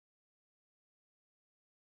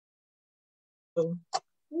Woo!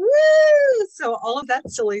 So all of that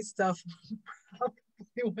silly stuff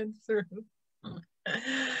probably went through.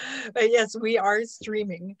 But yes, we are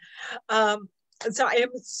streaming. So I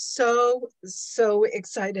am so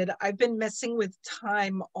excited. I've been messing with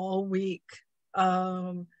time all week.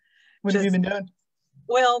 What have you been doing?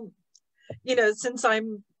 Well, since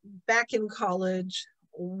I'm back in college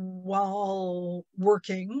while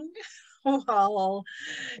working, while,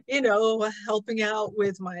 helping out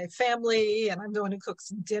with my family, and I'm going to cook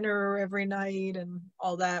some dinner every night and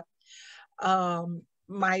all that.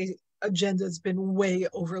 My agenda's been way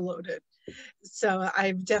overloaded. So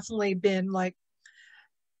I've definitely been like,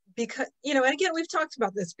 because, and again, we've talked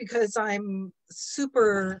about this, because I'm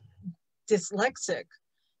super dyslexic.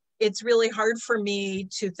 It's really hard for me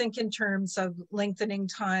to think in terms of lengthening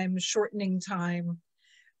time, shortening time,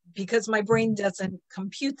 because my brain doesn't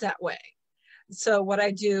compute that way. So what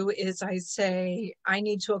I do is I say, I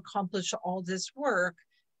need to accomplish all this work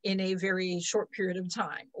in a very short period of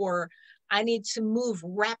time, or I need to move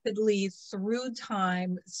rapidly through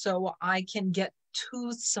time so I can get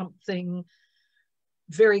to something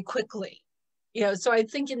very quickly. So I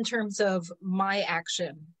think in terms of my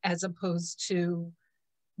action as opposed to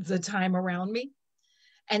the time around me.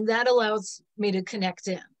 And that allows me to connect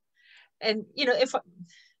in. And, if,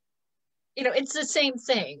 it's the same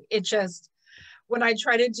thing. It just, when I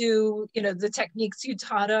try to do, the techniques you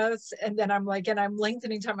taught us, and then I'm like, and I'm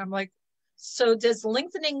lengthening time, I'm like, so does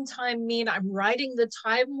lengthening time mean I'm riding the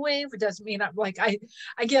time wave? It doesn't mean I'm like, I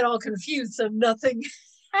get all confused, so nothing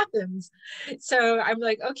happens. So I'm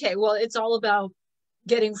like, okay, well, it's all about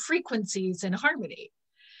getting frequencies in harmony.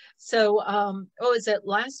 So what was it,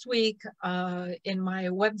 last week in my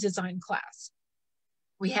web design class,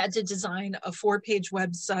 we had to design a 4-page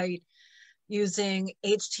website using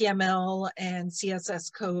HTML and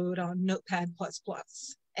CSS code on Notepad++,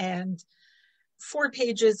 and 4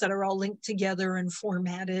 pages that are all linked together and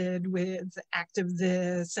formatted with active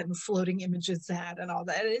this and floating images that and all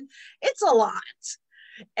that. It's a lot.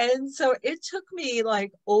 And so it took me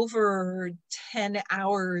like over 10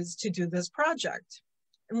 hours to do this project.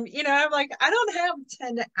 I'm like, I don't have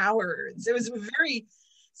 10 hours. It was very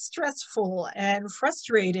stressful and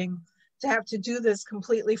frustrating to have to do this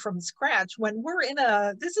completely from scratch when we're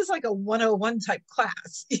this is like a 101 type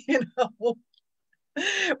class,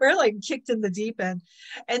 we're like kicked in the deep end.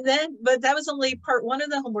 And then, but that was only part 1 of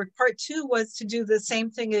the homework. Part 2 was to do the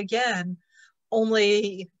same thing again,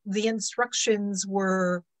 only the instructions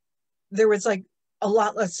there was like a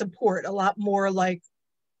lot less support, a lot more like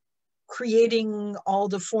creating all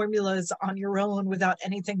the formulas on your own without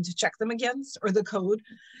anything to check them against, or the code.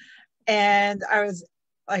 And I was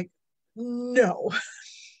like, no,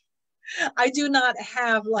 I do not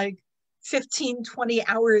have like 15, 20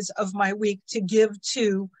 hours of my week to give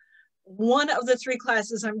to one of the 3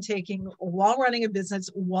 classes I'm taking while running a business,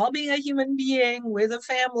 while being a human being with a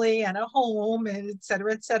family and a home, and et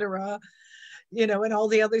cetera, and all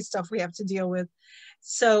the other stuff we have to deal with.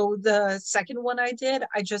 So the second one I did,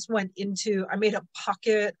 I made a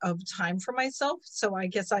pocket of time for myself. So I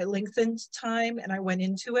guess I lengthened time and I went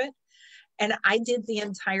into it. And I did the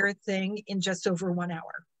entire thing in just over 1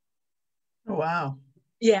 hour. Oh, wow.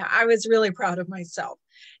 Yeah, I was really proud of myself.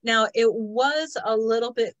 Now, it was a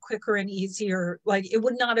little bit quicker and easier. Like, it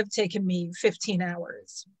would not have taken me 15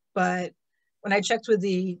 hours. But when I checked with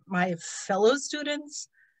my fellow students,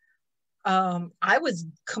 I was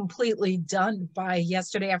completely done by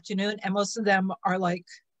yesterday afternoon, and most of them are like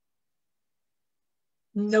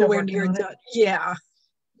nowhere near done. Yeah.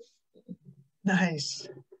 Nice.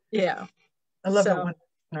 Yeah. I love it when it's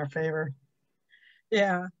in our favor.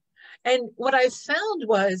 Yeah. And what I found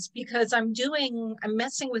was, because I'm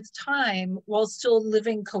messing with time while still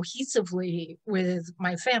living cohesively with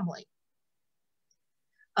my family.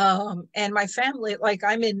 And my family, like,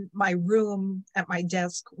 I'm in my room at my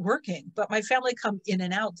desk working, but my family come in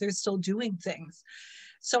and out. They're still doing things.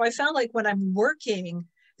 So I found like when I'm working,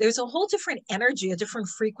 there's a whole different energy, a different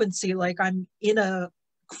frequency. Like I'm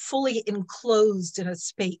fully enclosed in a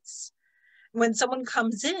space. When someone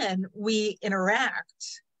comes in, we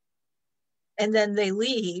interact, and then they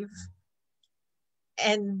leave.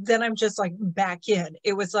 And then I'm just like back in.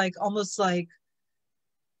 It was like almost like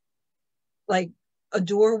a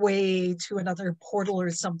doorway to another portal or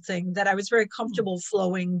something that I was very comfortable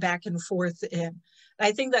flowing back and forth in. And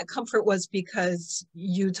I think that comfort was because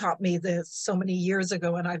you taught me this so many years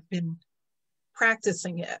ago, and I've been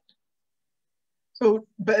practicing it. So,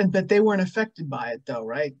 but they weren't affected by it though,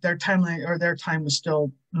 right? Their timeline or their time was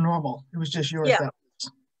still normal. It was just yours. Yeah.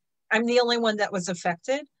 I'm the only one that was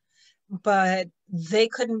affected, but they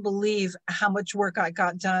couldn't believe how much work I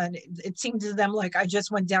got done. It seemed to them like I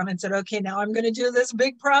just went down and said, okay, now I'm going to do this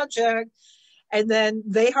big project. And then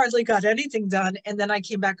they hardly got anything done. And then I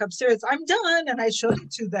came back upstairs, I'm done. And I showed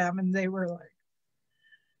it to them and they were like,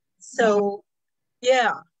 so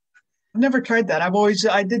yeah. I've never tried that. I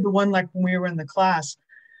did the one like when we were in the class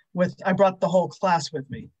I brought the whole class with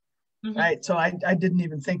me, right? So I didn't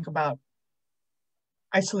even think about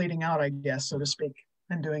isolating out, I guess, so to speak,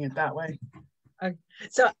 and doing it that way.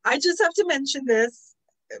 So I just have to mention this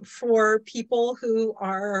for people who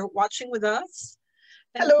are watching with us.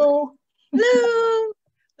 Hello. Hello.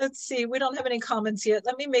 Let's see. We don't have any comments yet.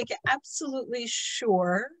 Let me make absolutely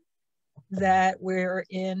sure that we're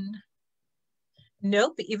in.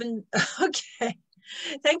 Nope. Even okay.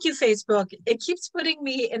 Thank you, Facebook. It keeps putting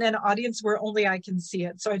me in an audience where only I can see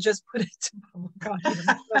it. So I just put it to public audience.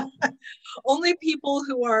 Only people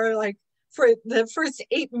who are like, for the first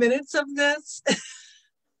 8 minutes of this,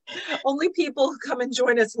 only people who come and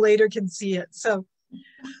join us later can see it. So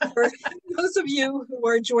for those of you who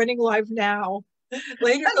are joining live now,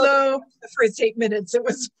 later, hello. The first 8 minutes, it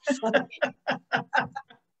was funny.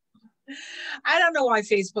 I don't know why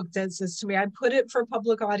Facebook does this to me. I put it for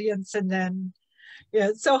public audience and then,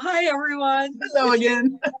 yeah. So hi, everyone. Hello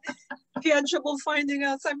again. If you had trouble finding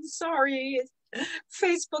us, I'm sorry.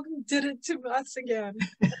 Facebook did it to us again.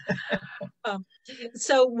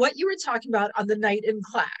 So what you were talking about on the night in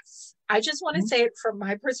class, I just want to say it from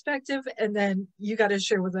my perspective, and then you got to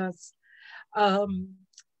share with us.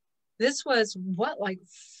 This was what, like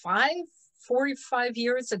 45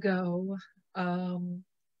 years ago. And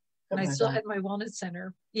I still had my wellness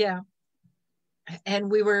center. Yeah. And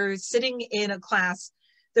we were sitting in a class.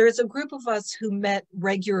 There's a group of us who met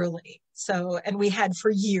regularly. So, and we had for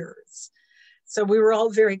years. So we were all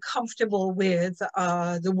very comfortable with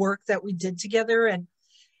the work that we did together and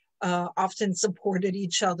often supported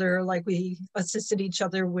each other. Like we assisted each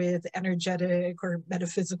other with energetic or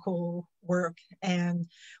metaphysical work. And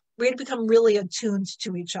we had become really attuned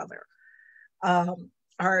to each other.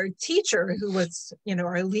 Our teacher, who was,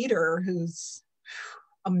 our leader, who's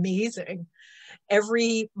amazing,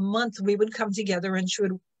 every month we would come together and she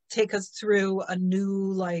would take us through a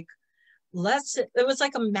new lesson. It was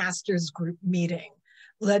like a master's group meeting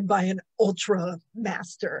led by an ultra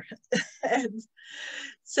master. And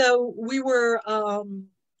so we were,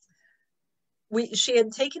 she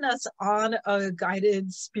had taken us on a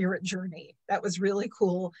guided spirit journey. That was really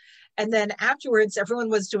cool. And then afterwards, everyone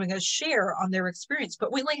was doing a share on their experience,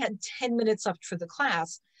 but we only had 10 minutes left for the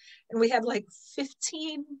class. And we had like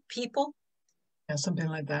 15 people. Yeah, something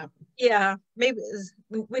like that. Yeah, maybe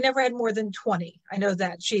we never had more than 20. I know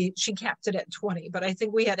that she capped it at 20, but I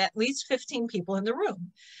think we had at least 15 people in the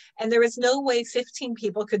room. And there was no way 15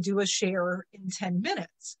 people could do a share in 10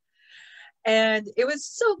 minutes. And it was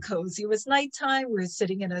so cozy. It was nighttime. We were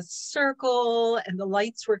sitting in a circle and the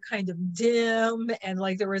lights were kind of dim and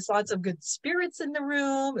there was lots of good spirits in the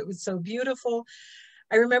room. It was so beautiful.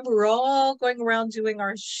 I remember we're all going around doing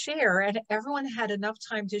our share and everyone had enough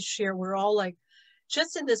time to share. We're all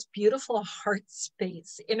just in this beautiful heart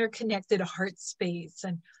space, interconnected heart space.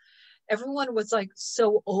 And everyone was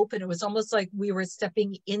so open. It was almost like we were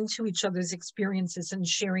stepping into each other's experiences and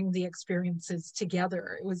sharing the experiences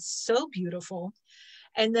together. It was so beautiful.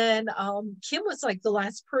 And then Kym was the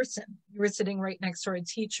last person. You were sitting right next to our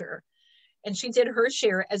teacher and she did her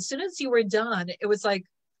share. As soon as you were done, it was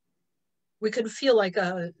we could feel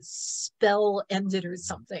a spell ended or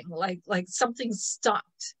something, like something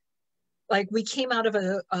stopped. We came out of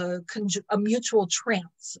a mutual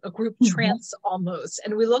trance, a group trance almost.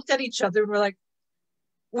 And we looked at each other and we're like,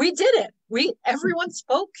 we did it. Everyone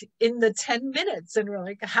spoke in the 10 minutes. And we're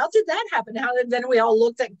like, how did that happen? And then we all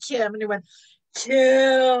looked at Kym and he went,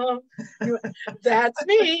 Kym, that's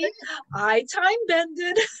me. I time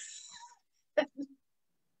bended.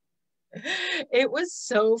 It was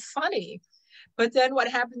so funny. But then what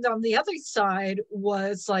happened on the other side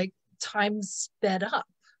was time sped up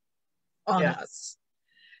on us.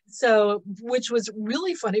 So, which was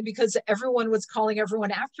really funny because everyone was calling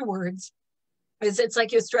everyone afterwards. It's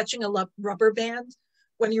like you're stretching a rubber band.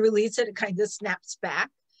 When you release it, it kind of snaps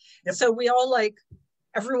back. Yep. So we all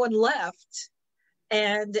everyone left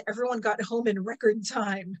and everyone got home in record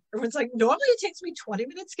time. Everyone's like, normally it takes me 20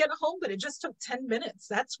 minutes to get home, but it just took 10 minutes.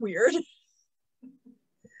 That's weird.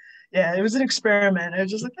 Yeah, it was an experiment. I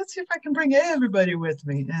was just like, let's see if I can bring everybody with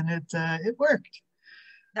me. And it worked.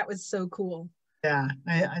 That was so cool. Yeah,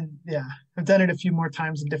 I've done it a few more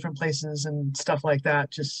times in different places and stuff like that.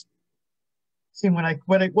 Just seeing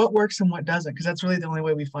what works and what doesn't, because that's really the only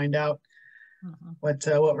way we find out what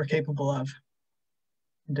we're capable of.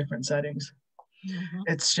 in different settings.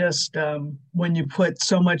 It's just when you put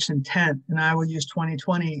so much intent, and I will use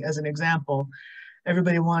 2020 as an example.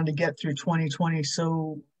 Everybody wanted to get through 2020,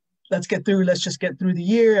 so let's just get through the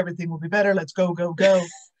year. Everything will be better. Let's go, go, go.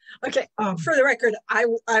 Okay, for the record, I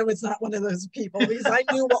was not one of those people because I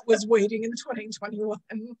knew what was waiting in 2021.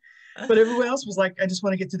 But everyone else was like, I just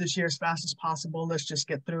want to get through this year as fast as possible. Let's just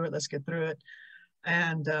get through it. Let's get through it.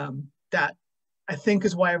 And that, I think,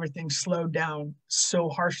 is why everything slowed down so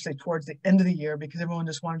harshly towards the end of the year, because everyone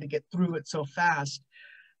just wanted to get through it so fast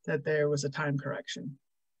that there was a time correction.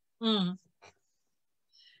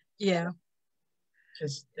 Yeah.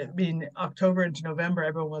 Because being October into November,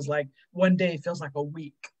 everyone was like, one day feels like a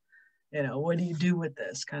week. You know, what do you do with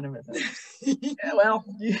this kind of a thing? Yeah, well,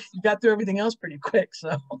 you got through everything else pretty quick,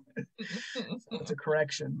 so it's a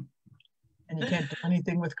correction. And you can't do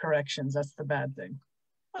anything with corrections. That's the bad thing.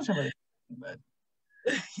 Not somebody, but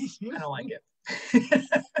I don't like it.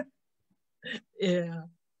 Yeah.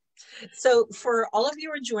 So for all of you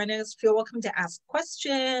who are joining us, feel welcome to ask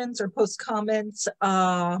questions or post comments.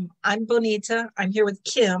 I'm Bonita. I'm here with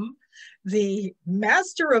Kym, the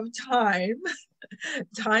master of time,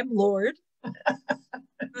 Time Lord.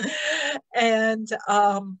 And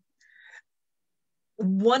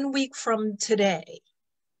 1 week from today,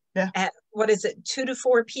 at 2 to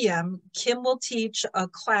 4 p.m., Kym will teach a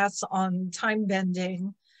class on time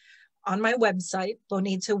bending on my website,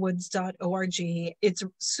 bonitawoods.org. It's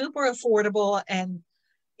super affordable and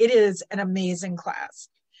it is an amazing class.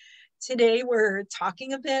 Today we're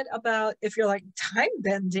talking a bit about, if you're like, time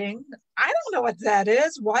bending, I don't know what that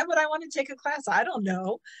is. Why would I want to take a class? I don't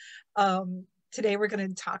know. Today we're going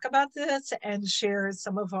to talk about this and share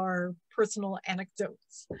some of our personal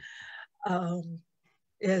anecdotes. I've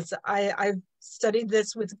studied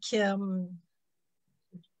this with Kym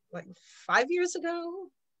like 5 years ago.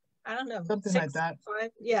 I don't know. Something like that.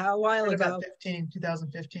 5, yeah, a while ago. About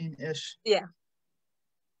 2015-ish. Yeah.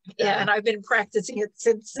 Yeah, and I've been practicing it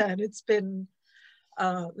since then. It's been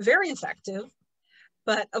very effective.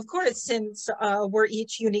 But of course, since we're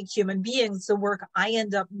each unique human beings, the work I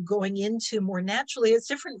end up going into more naturally is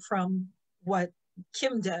different from what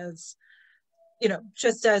Kym does. You know,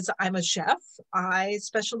 just as I'm a chef, I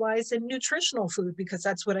specialize in nutritional food because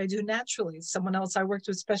that's what I do naturally. Someone else I worked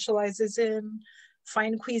with specializes in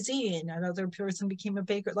fine cuisine. Another person became a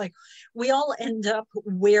baker. Like, we all end up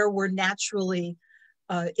where we're naturally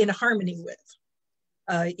in harmony with,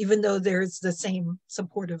 even though there's the same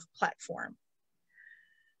supportive platform.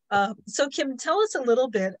 So Kym, tell us a little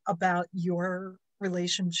bit about your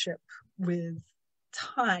relationship with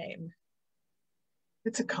time.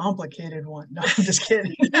 It's a complicated one. No, I'm just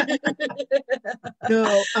kidding.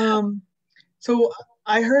 No, so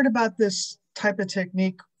I heard about this type of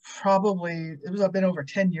technique probably, it was been over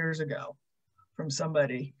 10 years ago from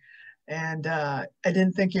somebody. And I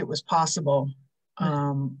didn't think it was possible.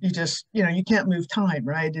 You just, you can't move time,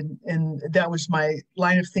 right? And that was my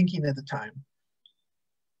line of thinking at the time.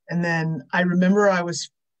 And then I remember I was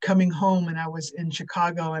coming home and I was in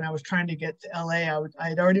Chicago and I was trying to get to LA. I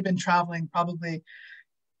had already been traveling probably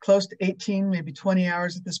close to 18, maybe 20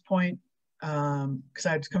 hours at this point, because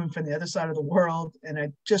I was coming from the other side of the world and I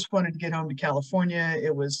just wanted to get home to California.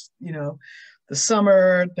 It was, the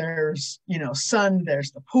summer, there's, sun,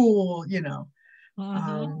 there's the pool,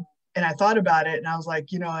 and I thought about it and I was like,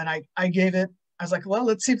 and I was like, well,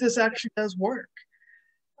 let's see if this actually does work.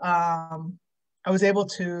 I was able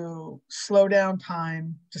to slow down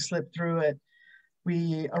time to slip through it.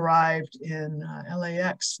 We arrived in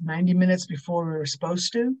LAX 90 minutes before we were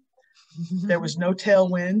supposed to. There was no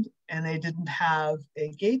tailwind and they didn't have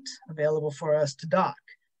a gate available for us to dock.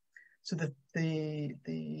 So so you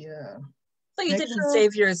didn't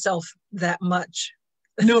save yourself that much.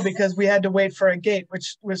 No, because we had to wait for a gate,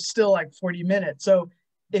 which was still like 40 minutes. So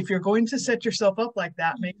if you're going to set yourself up like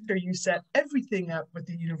that, make sure you set everything up with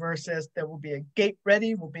the universe as there will be a gate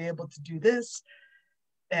ready. We'll be able to do this.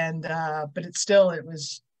 And, but it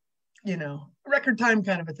was, record time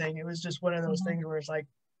kind of a thing. It was just one of those things where it's like,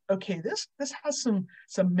 okay, this has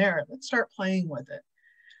some merit. Let's start playing with it.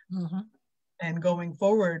 And going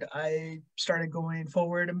forward, I started going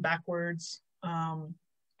forward and backwards.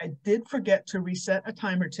 I did forget to reset a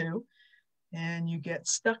time or two and you get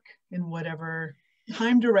stuck in whatever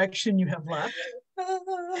time direction you have left.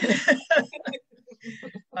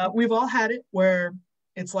 We've all had it where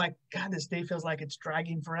it's like, God, this day feels like it's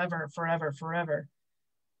dragging forever.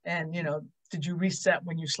 And, did you reset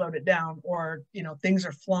when you slowed it down? Or, things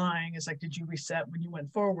are flying. It's like, did you reset when you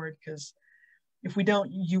went forward? Because if we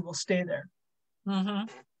don't, you will stay there.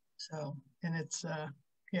 So, and it's,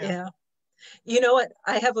 yeah. You know what?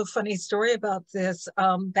 I have a funny story about this.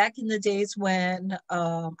 Back in the days when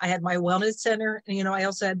I had my wellness center, and, I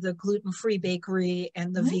also had the gluten-free bakery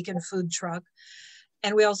and the vegan food truck.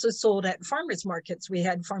 And we also sold at farmers markets. We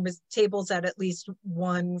had farmers tables at least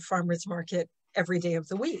one farmers market every day of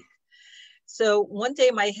the week. So one day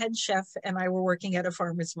my head chef and I were working at a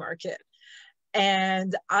farmers market,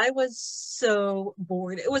 and I was so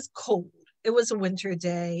bored. It was cold. It was a winter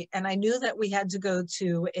day, and I knew that we had to go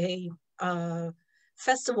to a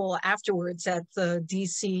festival afterwards at the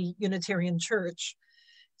DC Unitarian Church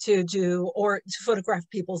to photograph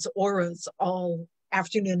people's auras all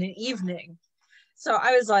afternoon and evening. So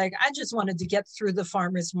I was like, I just wanted to get through the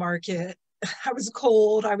farmer's market. I was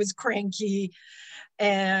cold, I was cranky,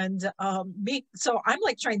 and so I'm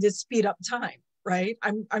like trying to speed up time, right?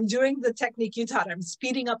 I'm doing the technique you taught. I'm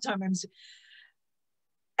speeding up time.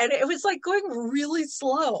 And it was like going really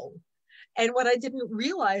slow. And what I didn't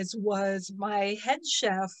realize was my head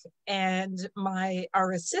chef and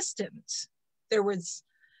our assistant, and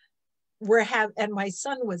my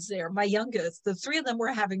son was there, my youngest. The three of them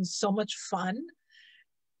were having so much fun.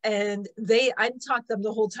 And I taught them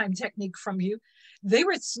the whole time technique from you. They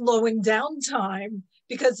were slowing down time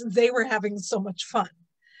because they were having so much fun.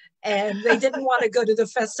 And they didn't want to go to the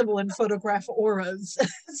festival and photograph auras.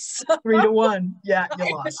 So, 3-1. Yeah,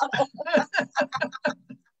 you lost.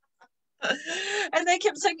 And they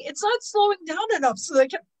kept saying, it's not slowing down enough. So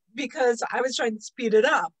because I was trying to speed it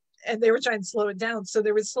up and they were trying to slow it down. So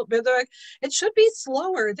they're like, it should be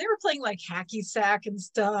slower. They were playing like hacky sack and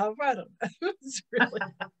stuff. I don't know. It was really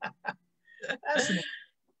fascinating.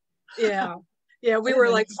 Yeah. Yeah, we were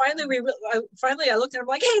like, finally I looked at them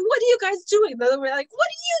like, hey, what are you guys doing? They were like, what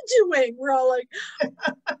are you doing? We're all like,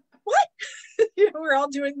 what? We're all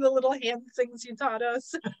doing the little hand things you taught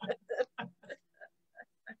us.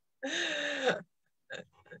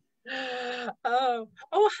 Oh,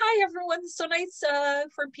 hi everyone. So nice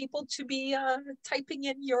for people to be typing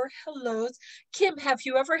in your hellos. Kym, have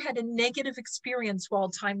you ever had a negative experience while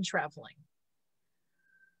time traveling?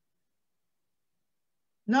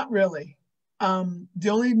 Not really. The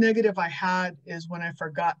only negative I had is when I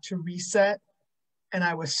forgot to reset and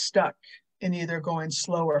I was stuck in either going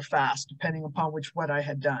slow or fast, depending upon what I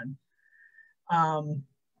had done. I'm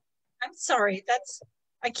sorry,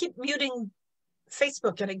 I keep muting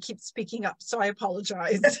Facebook and I keep speaking up, so I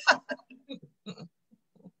apologize.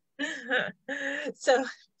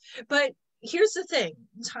 But here's the thing,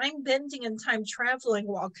 time bending and time traveling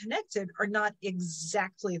while connected are not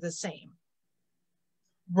exactly the same.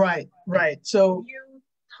 Right. So you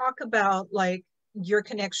talk about like your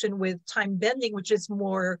connection with time bending, which is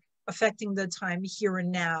more affecting the time here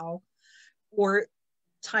and now, or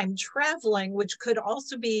time traveling, which could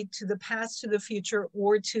also be to the past, to the future,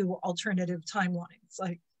 or to alternative timelines.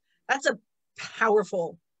 Like that's a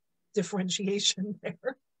powerful differentiation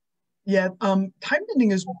there. Yeah, time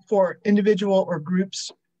bending is for individual or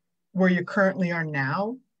groups where you currently are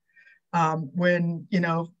now. When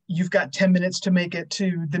you've got 10 minutes to make it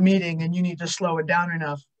to the meeting and you need to slow it down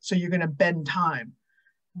enough, so you're going to bend time.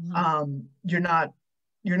 You're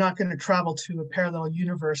not going to travel to a parallel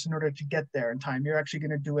universe in order to get there in time. You're actually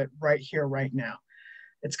going to do it right here, right now.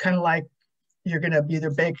 It's kind of like you're going to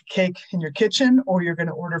either bake a cake in your kitchen or you're going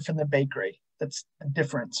to order from the bakery. That's the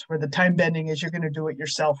difference. Where the time bending is, you're going to do it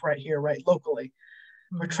yourself right here, right locally.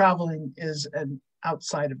 Where traveling is an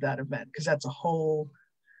outside of that event, because that's a whole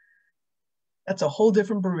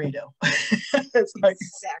different burrito. It's like,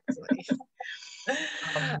 exactly.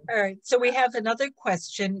 All right, so we have another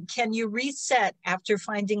question. Can you reset after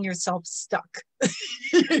finding yourself stuck?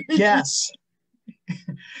 Yes.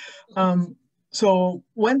 So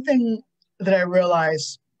one thing that I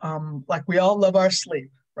realized, like we all love our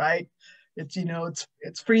sleep, right? It's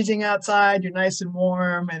it's freezing outside, you're nice and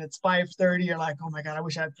warm, and it's 5:30. You're like, oh my God, I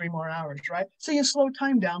wish I had 3 more hours, right? So you slow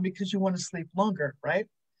time down because you want to sleep longer, right?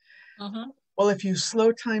 Well, if you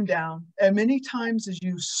slow time down, and many times as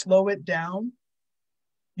you slow it down,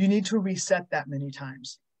 you need to reset that many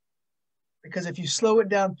times. Because if you slow it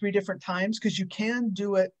down 3 different times, because you can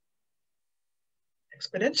do it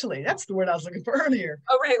exponentially. That's the word I was looking for earlier.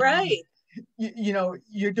 Oh, right.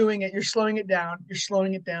 You're doing it, you're slowing it down, you're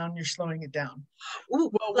slowing it down, you're slowing it down. Ooh,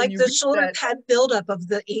 well, like the shoulder pad buildup of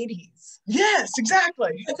the 80s. Yes,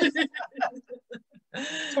 exactly.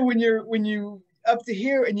 So when you up to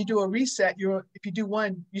here and you do a reset, if you do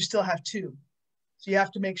 1, you still have 2. So you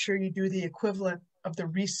have to make sure you do the equivalent of the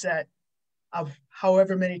reset of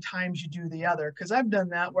however many times you do the other. Because I've done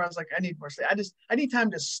that where I was like, I need more sleep. I need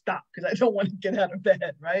time to stop because I don't want to get out of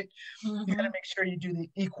bed, right? You got to make sure you do the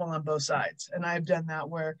equal on both sides. And I've done that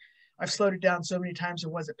where I've slowed it down so many times I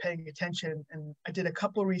wasn't paying attention, and I did a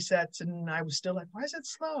couple resets and I was still like, why is it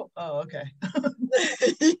slow? Oh, okay.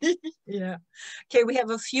 Yeah. Okay, we have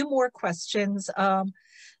a few more questions.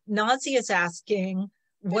 Nazi is asking,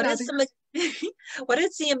 what is the what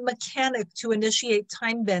is the mechanic to initiate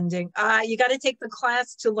time bending? You got to take the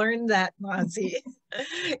class to learn that, Nazi.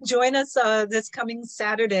 Join us this coming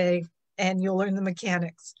Saturday and you'll learn the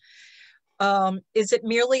mechanics. Is it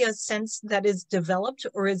merely a sense that is developed,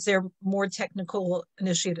 or is there more technical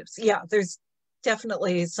initiatives? Yeah, there's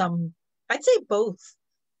definitely some, I'd say both.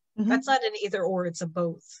 Mm-hmm. That's not an either or, it's a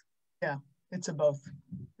both. Yeah, it's a both.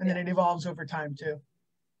 And then it evolves over time too.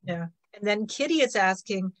 Yeah. And then Kitty is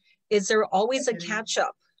asking, is there always a catch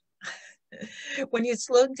up? When you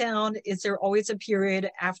slow down, is there always a period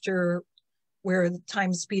after where the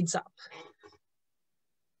time speeds up?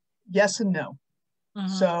 Yes and no. Mm-hmm.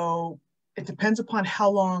 So it depends upon how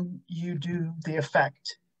long you do the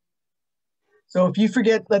effect. So if you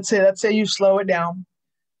forget, let's say you slow it down.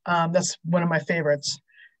 That's one of my favorites.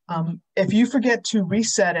 If you forget to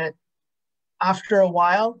reset it after a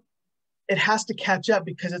while, it has to catch up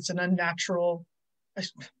because it's an unnatural.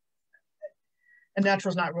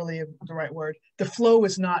 Unnatural is not really the right word. The flow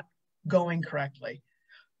is not going correctly.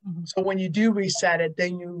 Mm-hmm. So when you do reset it,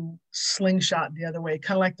 then you slingshot the other way,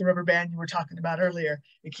 kind of like the rubber band you were talking about earlier.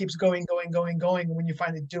 It keeps going. And when you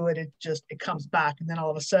finally do it, it comes back. And then all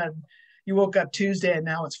of a sudden you woke up Tuesday and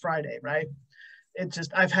now it's Friday, right? It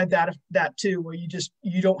just, I've had that too, where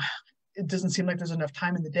it doesn't seem like there's enough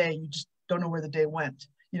time in the day. You just don't know where the day went.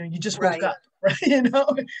 You just woke up, right?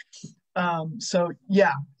 So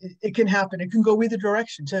yeah, it can happen. It can go either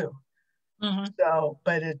direction too. Mm-hmm. So,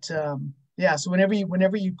 but so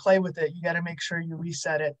whenever you play with it, you got to make sure you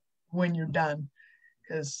reset it when you're done,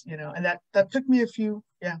 because and that took me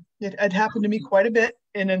it happened to me quite a bit,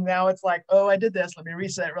 and then now it's like, oh, I did this, let me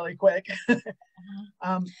reset really quick.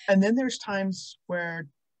 Mm-hmm. And then there's times where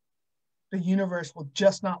the universe will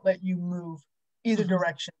just not let you move either mm-hmm.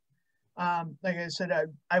 direction. Like I said,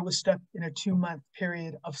 I was stuck in a 2-month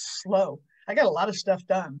period of slow. I got a lot of stuff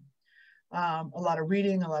done, a lot of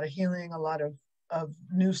reading, a lot of healing, a lot of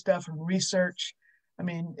new stuff and research. I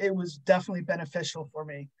mean, it was definitely beneficial for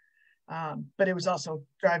me. But it was also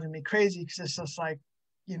driving me crazy because it's just like,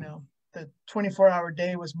 the 24-hour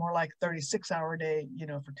day was more like 36-hour day,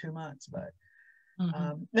 for 2 months. But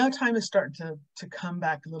mm-hmm. Now time is starting to come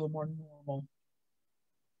back a little more normal.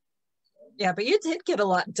 Yeah, but you did get a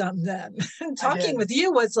lot done then. Talking with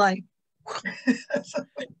you was like,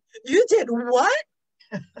 you did what?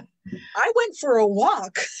 I went for a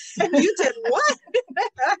walk and you did what?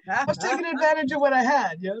 I was taking advantage of what I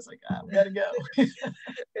had. I was like, we gotta go.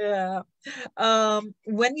 Yeah.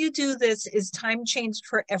 When you do this, is time changed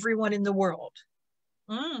for everyone in the world?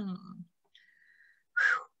 That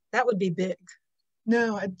would be big.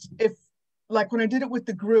 No, if like when I did it with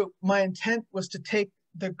the group, my intent was to take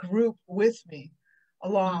the group with me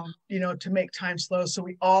along, mm-hmm. To make time slow. So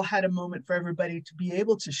we all had a moment for everybody to be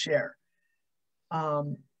able to share.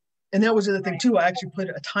 And that was the other thing too. I actually put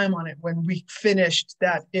a time on it when we finished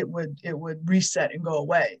that it would reset and go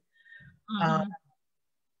away. Mm-hmm.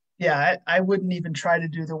 I wouldn't even try to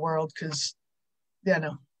do the world because,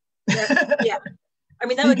 no. Yeah. I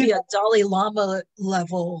mean, that would be a Dalai Lama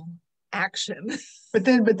level action. But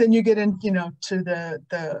then you get in, to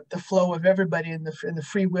the flow of everybody in the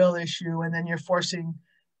free will issue, and then you're forcing,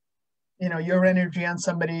 your energy on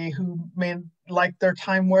somebody who may like their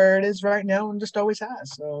time where it is right now and just always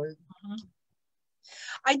has. So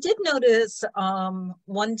I did notice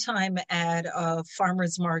one time at a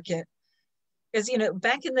farmer's market, because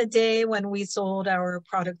back in the day when we sold our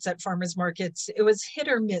products at farmers markets, it was hit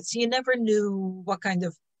or miss. You never knew what kind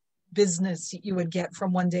of business you would get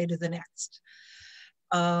from one day to the next.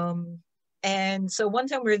 And so one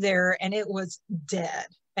time we were there and it was dead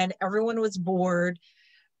and everyone was bored.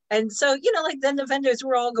 And so, then the vendors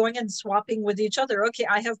were all going and swapping with each other. Okay,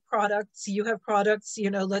 I have products, you have products,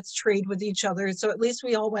 let's trade with each other. So at least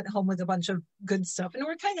we all went home with a bunch of good stuff and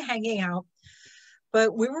we're kind of hanging out,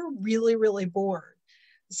 but we were really, really bored.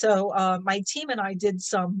 So my team and I did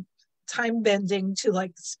some time bending to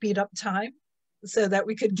speed up time so that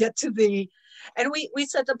we could get to and we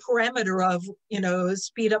set the parameter of,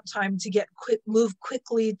 speed up time to move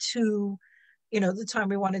quickly to, the time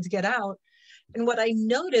we wanted to get out. And what I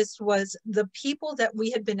noticed was the people that we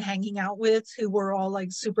had been hanging out with who were all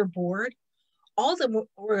super bored, all of them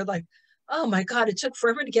were like, oh my God, it took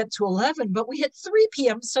forever to get to 11, but we hit 3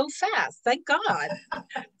 p.m. so fast, thank God.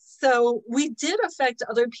 So we did affect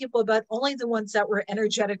other people, but only the ones that were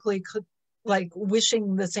energetically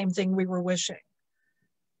wishing the same thing we were wishing.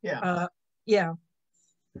 Yeah. Yeah.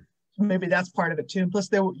 maybe that's part of it too. And plus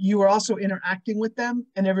you were also interacting with them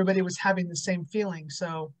and everybody was having the same feeling.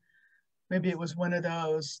 So maybe it was one of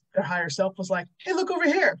those, their higher self was like, hey, look over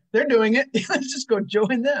here. They're doing it. Let's just go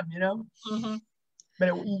join them, you know? Mm-hmm.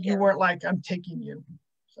 But you weren't like, I'm taking you.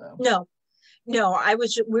 So no,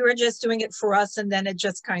 we were just doing it for us. And then it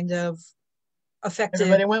just kind of affected.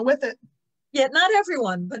 Everybody went with it. Yeah, not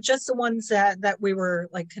everyone, but just the ones that we were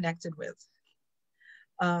like connected with.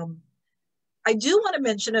 I do want to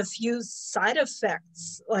mention a few side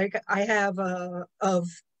effects like I have of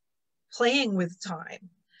playing with time.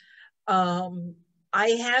 I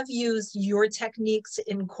have used your techniques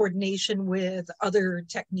in coordination with other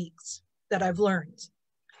techniques that I've learned.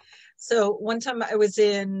 So one time I was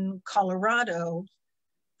in Colorado,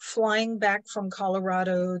 flying back from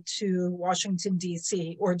Colorado to Washington,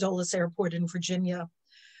 D.C., or Dulles Airport in Virginia.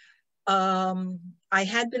 I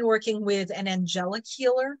had been working with an angelic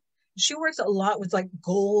healer. She works a lot with like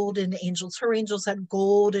golden angels. Her angels had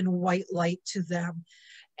gold and white light to them.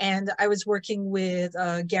 And I was working with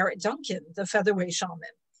Garrett Duncan, the featherweight shaman.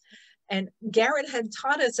 And Garrett had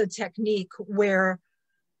taught us a technique where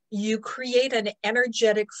you create an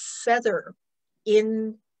energetic feather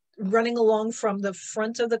in running along from the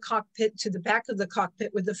front of the cockpit to the back of the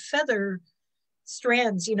cockpit with the feather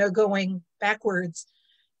strands, you know, going backwards,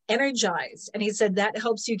 energized. And he said that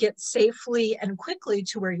helps you get safely and quickly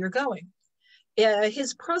to where you're going.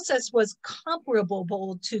 His process was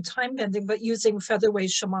comparable to time bending, but using featherweight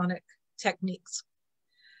shamanic techniques.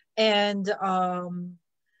 And the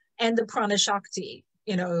PranaShakthi,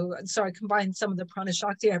 you know, so I combined some of the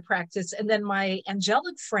PranaShakthi I practiced. And then my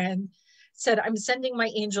angelic friend said, I'm sending my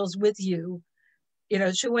angels with you. You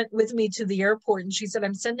know, she went with me to the airport and she said,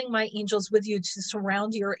 I'm sending my angels with you to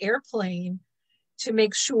surround your airplane to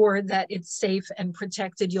make sure that it's safe and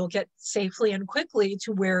protected. You'll get safely and quickly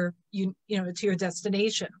to where you know, to your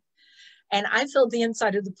destination. And I filled the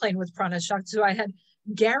inside of the plane with PranaShakthi. So I had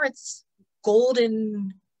Garrett's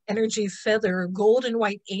golden energy feather, golden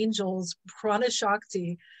white angels,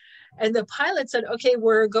 PranaShakthi. And the pilot said, okay,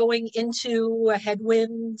 we're going into a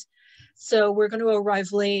headwind, so we're going to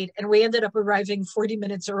arrive late. And we ended up arriving 40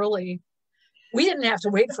 minutes early. We didn't have to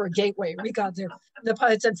wait for a gateway. We got there. The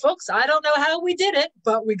pilot said, folks, I don't know how we did it,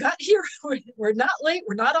 but we got here. We're not late.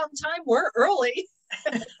 We're not on time. We're early.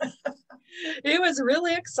 He was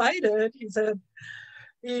really excited. He said,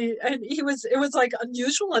 it was like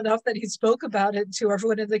unusual enough that he spoke about it to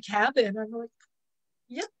everyone in the cabin. I'm like,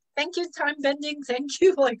 yep, thank you, time bending. Thank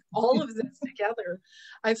you. Like all of this together.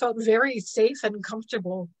 I felt very safe and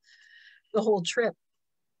comfortable the whole trip.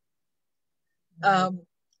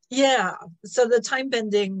 Yeah, so the time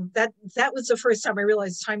bending, that was the first time I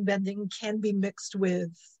realized time bending can be mixed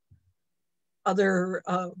with other,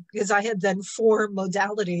 because I had then 4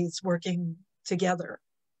 modalities working together.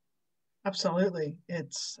 Absolutely.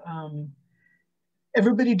 It's,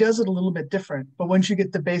 everybody does it a little bit different, but once you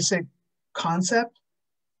get the basic concept,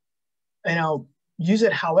 you know, use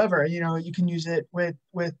it however, you know, you can use it with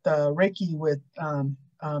Reiki, with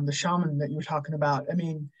the shaman that you were talking about. I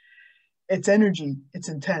mean, it's energy, it's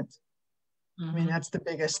intent. I mean, that's the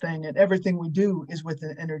biggest thing. And everything we do is with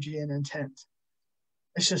an energy and intent.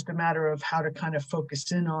 It's just a matter of how to kind of focus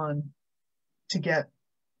in on to get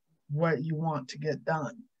what you want to get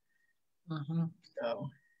done. So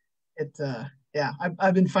it's, yeah,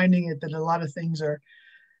 I've been finding it that a lot of things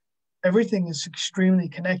everything is extremely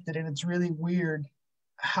connected, and it's really weird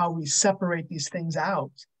how we separate these things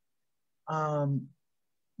out.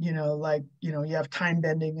 You know, like, you know, you have time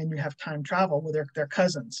bending and you have time travel, where they're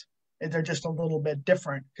cousins. They're just a little bit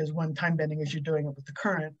different, because one time bending is you're doing it with the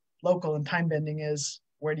current local, and time bending is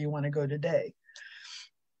where do you want to go today?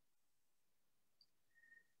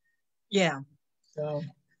 Yeah. So,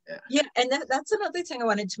 yeah, and that's another thing I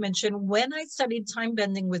wanted to mention. When I studied time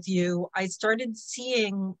bending with you, I started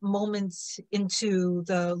seeing moments into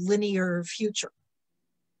the linear future.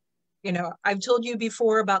 You know, I've told you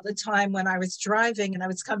before about the time when I was driving and I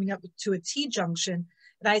was coming up to a T-junction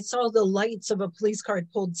and I saw the lights of a police car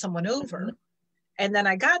had pulled someone over. And then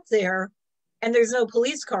I got there and there's no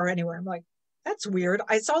police car anywhere. I'm like, that's weird.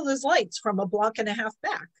 I saw those lights from a block and a half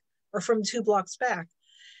back, or from 2 blocks back.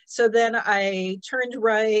 So then I turned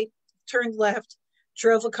right, turned left,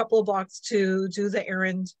 drove a couple of blocks to do the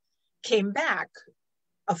errand, came back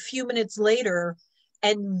a few minutes later,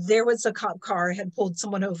 and there was a cop car had pulled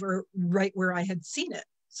someone over right where I had seen it.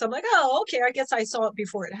 So I'm like, oh, okay, I guess I saw it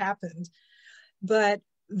before it happened. But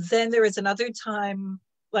then there was another time,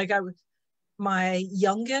 like my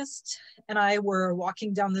youngest and I were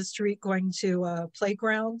walking down the street going to a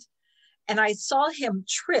playground, and I saw him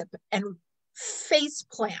trip and face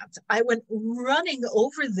plant. I went running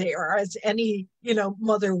over there as any,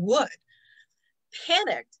 mother would,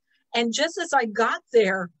 panicked. And just as I got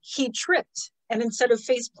there, he tripped. And instead of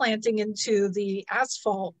face planting into the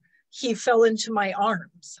asphalt, he fell into my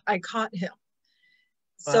arms. I caught him.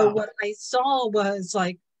 So Wow. what I saw was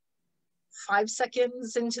like 5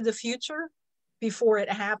 seconds into the future before it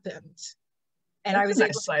happened. And That's I was a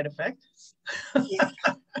nice side effect. yeah.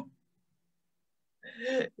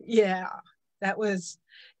 Yeah. It was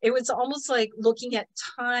almost like looking at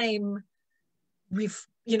time,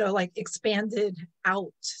 like expanded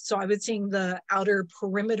out. So I was seeing the outer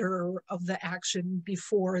perimeter of the action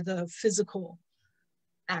before the physical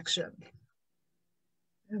action.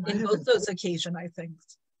 In both those occasions, I think.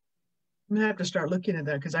 I'm gonna have to start looking at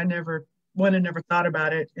that because I never thought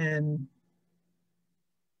about it. And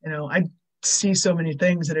I see so many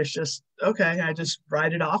things that it's just okay, I just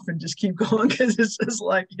write it off and just keep going because it's just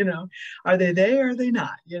like, are they there or are they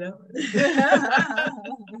not?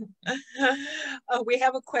 We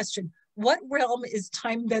have a question. What realm is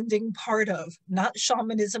time bending part of? Not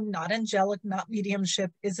shamanism, not angelic, not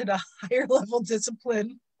mediumship. Is it a higher level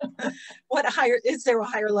discipline? Is there a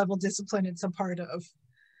higher level discipline it's a part of?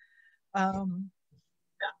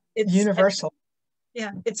 It's universal.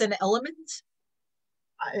 It's an element.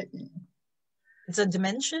 It's a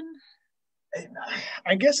dimension.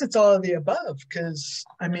 I guess it's all of the above because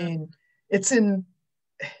I mean it's in.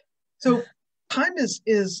 So time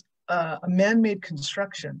is a man-made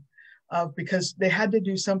construction of because they had to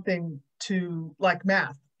do something to like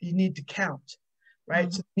math. You need to count, right?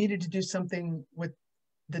 Mm-hmm. So they needed to do something with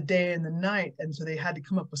the day and the night, and so they had to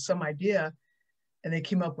come up with some idea, and they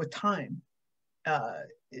came up with time.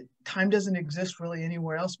 Time doesn't exist really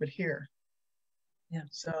anywhere else but here. Yeah.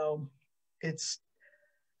 So it's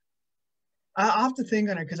I'll have to think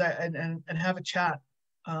on it because and have a chat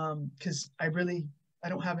because I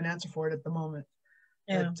don't have an answer for it at the moment.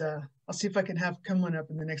 Yeah. But I'll see if I can come one up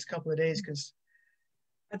in the next couple of days because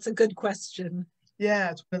that's a good question.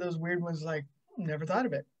 Yeah, it's one of those weird ones like never thought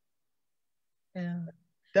of it. Yeah.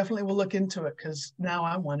 Definitely will look into it because now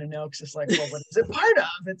I want to know because it's like, well, what is it part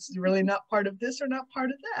of? It's really not part of this or not part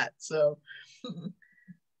of that. So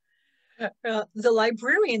the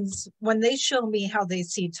librarians, when they show me how they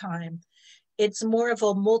see time, it's more of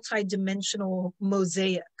a multi-dimensional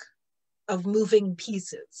mosaic of moving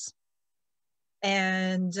pieces.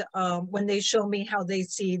 And when they show me how they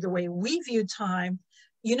see the way we view time,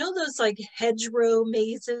 those like hedgerow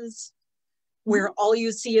mazes where all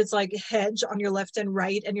you see is like hedge on your left and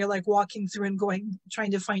right, and you're like walking through and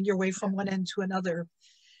trying to find your way from one end to another.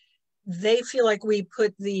 They feel like we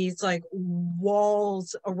put these like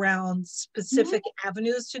walls around specific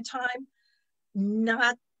avenues to time,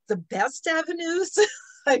 not the best avenues.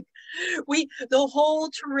 Like the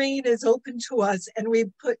whole terrain is open to us, and we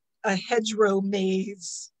put a hedgerow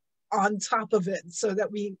maze on top of it so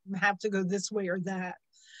that we have to go this way or that.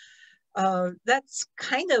 That's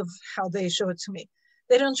kind of how they show it to me.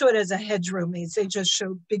 They don't show it as a hedgerow maze. They just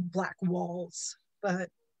show big black walls, but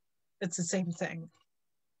it's the same thing.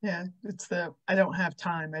 Yeah, it's I don't have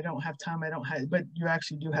time, but you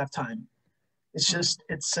actually do have time. It's just,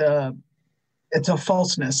 it's a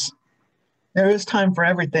falseness. There is time for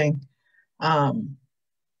everything.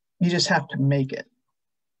 You just have to make it.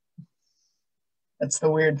 That's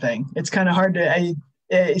the weird thing. It's kind of hard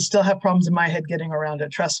I still have problems in my head getting around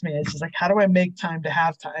it. Trust me. It's just like, how do I make time to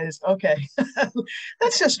have time? It's okay.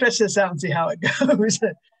 Let's just stretch this out and see how it goes.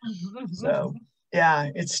 So yeah,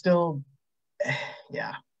 it's still,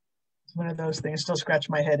 yeah. It's one of those things. Still scratch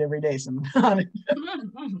my head every day. So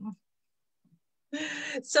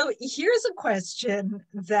here's a question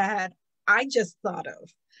that I just thought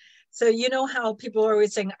of. So you know how people are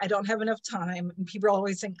always saying, I don't have enough time, and people are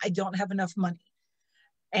always saying, I don't have enough money.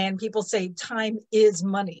 And people say time is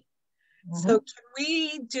money. Mm-hmm. So can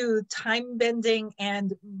we do time bending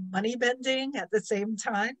and money bending at the same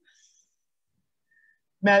time?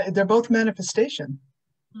 They're both manifestation.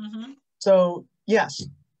 Mm-hmm. So yes.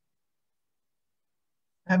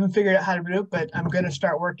 I haven't figured out how to do it, but I'm going to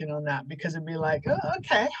start working on that because it'd be like, oh,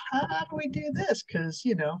 okay, how do we do this? Because,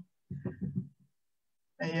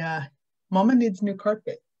 Mama needs new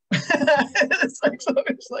carpet. It's like,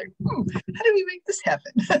 how do we make this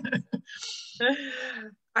happen?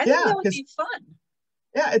 I think that would be fun.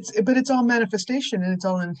 Yeah, but it's all manifestation and it's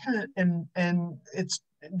all intent and it's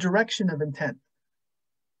direction of intent.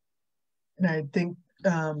 And I think,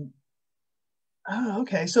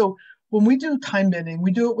 okay, so when we do time bending,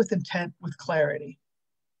 we do it with intent, with clarity.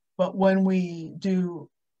 But when we do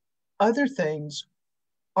other things,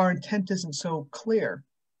 our intent isn't so clear.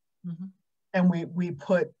 Mm-hmm. And we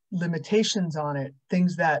put limitations on it,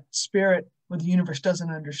 things that spirit or the universe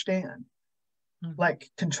doesn't understand, like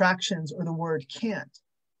contractions or the word can't.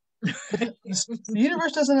 The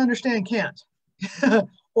universe doesn't understand can't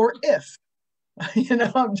or if, you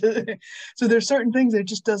know. So there's certain things that it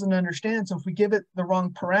just doesn't understand. So if we give it the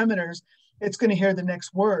wrong parameters, it's going to hear the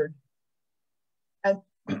next word, and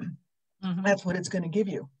that's what it's going to give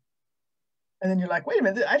you. And then you're like, wait a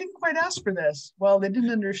minute, I didn't quite ask for this. Well, they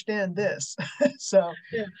didn't understand this. So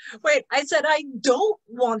yeah. Wait, I said I don't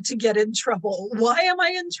want to get in trouble. Why am I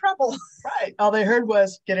in trouble? Right. All they heard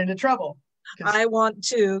was get into trouble. I want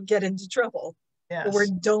to get into trouble. Yes. Or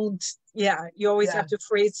don't. Yeah. You always have to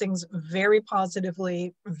phrase things very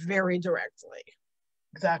positively, very directly.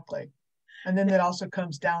 Exactly. And then that also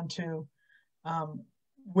comes down to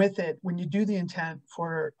with it, when you do the intent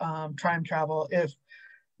for time travel, if,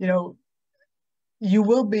 you know, you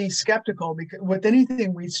will be skeptical, because with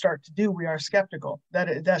anything we start to do, we are skeptical.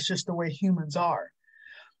 That's just the way humans are.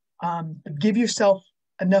 But give yourself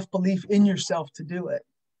enough belief in yourself to do it.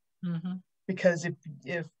 Because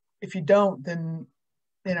if you don't, then,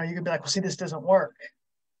 you know, you could be like, well, see, this doesn't work.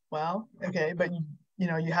 Well, okay, but you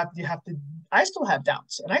know, you have to, I still have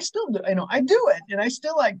doubts, and I still do, you know, I do it, and I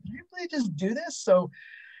still like, do you really just do this? So,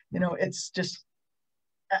 you know, it's just,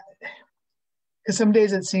 because some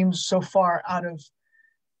days it seems so far out of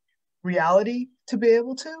reality to be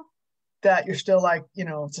able to, that you're still like, you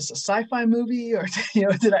know, is this a sci-fi movie, or, you know,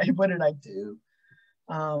 what did I do?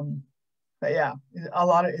 But yeah, a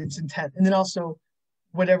lot of it's intent. And then also,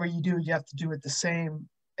 whatever you do, you have to do it the same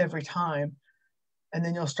every time. And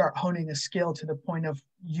then you'll start honing a skill to the point of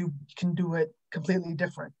you can do it completely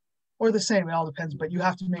different or the same. It all depends, but you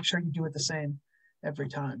have to make sure you do it the same every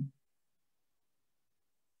time.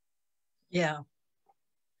 Yeah.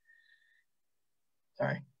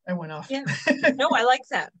 Sorry, I went off. Yeah. No, I like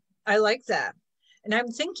that. I like that. And I'm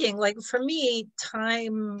thinking, like, for me,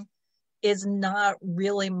 time is not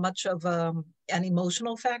really much of an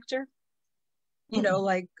emotional factor. You know,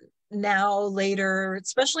 like now, later,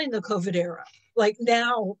 especially in the COVID era, like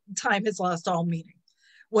now time has lost all meaning.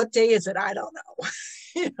 What day is it? I don't know.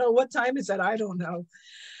 You know, what time is it? I don't know.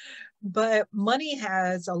 But money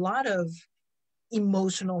has a lot of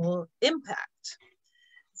emotional impact.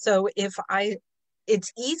 So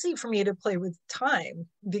it's easy for me to play with time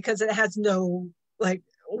because it has no, like,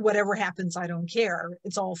 whatever happens, I don't care.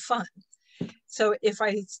 It's all fun. So if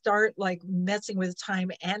I start like messing with time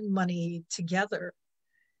and money together,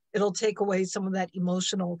 it'll take away some of that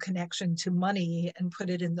emotional connection to money and put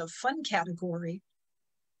it in the fun category.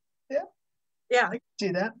 Yeah. Yeah. I can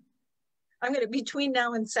see that. I'm going to, between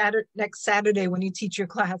now and next Saturday, when you teach your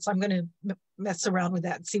class, I'm going to mess around with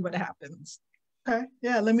that and see what happens. Okay.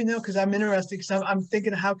 Yeah. Let me know, because I'm interested, because I'm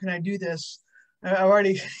thinking, how can I do this? I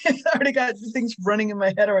already got things running in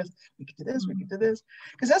my head. Or we could do this, we could do this.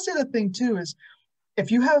 Because that's the other thing too, is if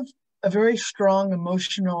you have a very strong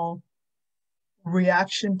emotional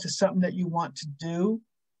reaction to something that you want to do,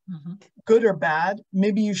 good or bad,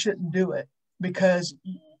 maybe you shouldn't do it, because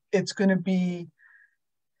it's going to be,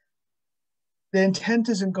 the intent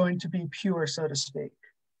isn't going to be pure, so to speak.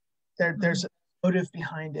 There's a motive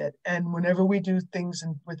behind it. And whenever we do things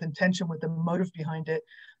with intention, with a motive behind it,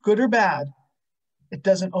 good or bad, it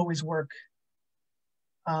doesn't always work.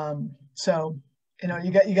 So, you know,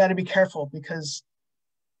 you got to be careful, because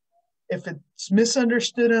if it's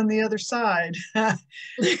misunderstood on the other side,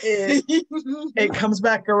 it comes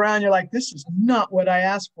back around. You're like, this is not what I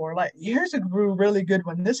asked for. Like, here's a really good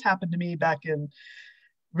one. This happened to me back in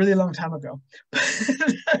really long time ago.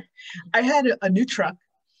 I had a new truck.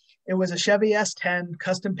 It was a Chevy S10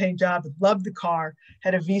 custom paint job. Loved the car,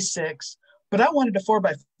 had a V6, but I wanted a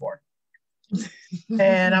 4x4.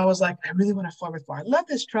 And I was like, I really want a 4x4. I love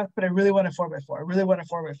this truck, but I really want a 4x4. I really want a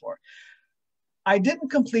 4x4. I didn't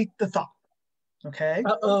complete the thought. Okay.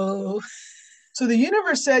 Uh-oh. So the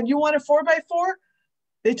universe said, you want a 4x4?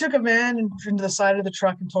 They took a van and into the side of the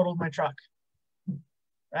truck and totaled my truck.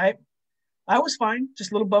 Right. I was fine,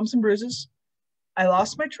 just little bumps and bruises. I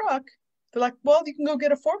lost my truck. They're like, well, you can go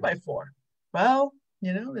get a 4x4. Well,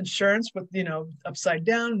 you know, insurance with, you know, upside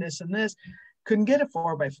down, this and this. Couldn't get a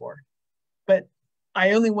 4x4. But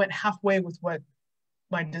I only went halfway with what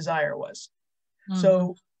my desire was.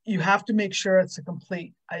 So you have to make sure it's a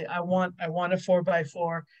complete. I want a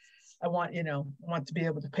 4x4. I want to be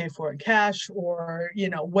able to pay for it cash, or, you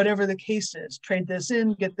know, whatever the case is, trade this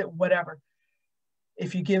in, get that, whatever.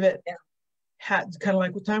 If you give it, kind of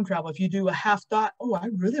like with time travel, if you do a half thought, oh, I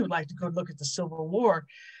really would like to go look at the Civil War,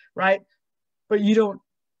 right? But you don't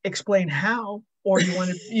explain how, or you want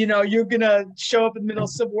to, you're going to show up in the middle of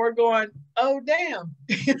Civil War going, oh, damn.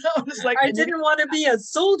 It's like, I didn't want to be a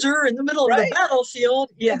soldier in the middle of right? the battlefield.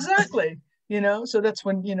 Yeah. Exactly. So that's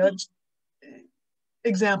when, it's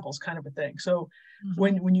examples kind of a thing. So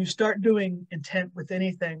when you start doing intent with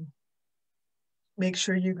anything, make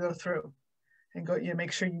sure you go through and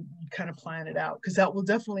make sure you kind of plan it out, because that will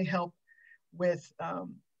definitely help with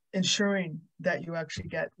ensuring that you actually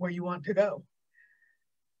get where you want to go.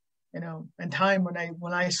 And time,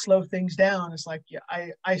 when I slow things down, it's like,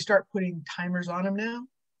 I start putting timers on them now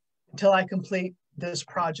until I complete this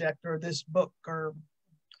project or this book or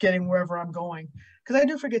getting wherever I'm going, because I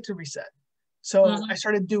do forget to reset. So I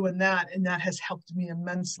started doing that, and that has helped me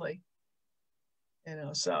immensely.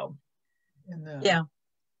 So yeah.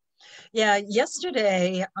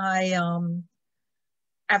 Yesterday, I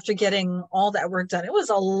after getting all that work done, it was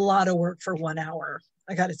a lot of work for 1 hour.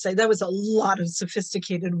 I got to say, that was a lot of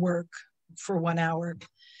sophisticated work for 1 hour.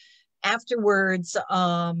 Afterwards,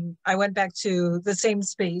 I went back to the same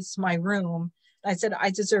space, my room. I said, I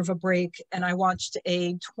deserve a break. And I watched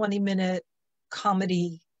a 20-minute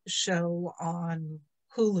comedy show on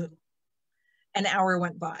Hulu. An hour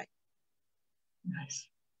went by. Nice.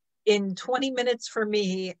 In 20 minutes for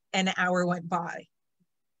me, an hour went by.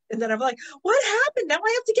 And then I'm like, what happened? Now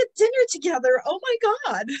I have to get dinner together. Oh my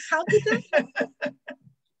God. How did that happen?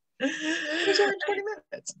 It was only 20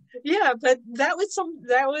 minutes. Yeah, but that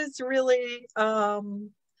was really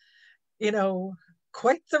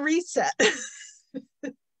quite the reset.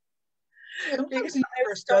 Sometimes the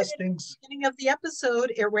universe does things. At the beginning of the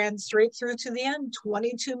episode, it ran straight through to the end,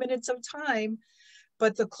 22 minutes of time,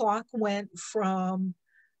 but the clock went from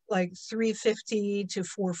like 3:50 to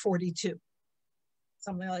 4:42.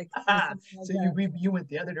 Something like that. So you went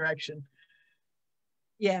the other direction.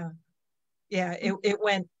 Yeah.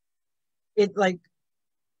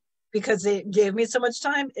 Because it gave me so much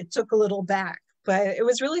time, it took a little back, but it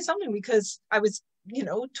was really something, because I was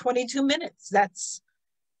 22 minutes. That's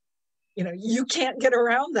you can't get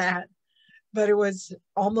around that, but it was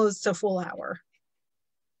almost a full hour.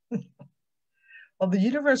 Well, the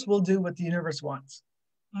universe will do what the universe wants.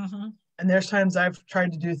 And there's times I've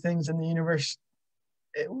tried to do things in the universe,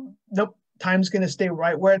 nope, time's going to stay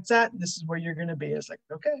right where it's at. This is where you're going to be. It's like,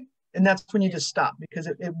 okay. And that's when you just stop, because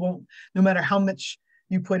it won't, no matter how much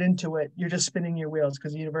you put into it, you're just spinning your wheels,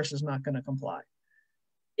 because the universe is not going to comply.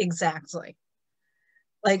 Exactly.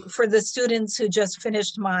 Like for the students who just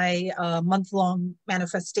finished my month-long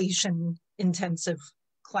manifestation intensive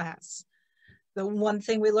class, the one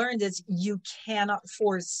thing we learned is you cannot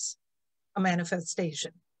force a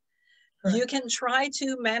manifestation. Correct. You can try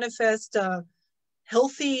to manifest a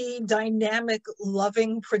healthy, dynamic,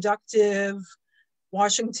 loving, productive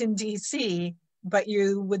Washington, D.C., but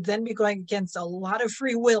you would then be going against a lot of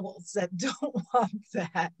free wills that don't want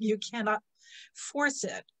that. You cannot force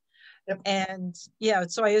it. Yep. And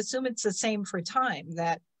so I assume it's the same for time,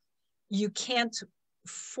 that you can't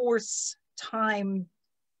force time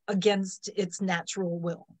against its natural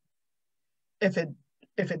will. If it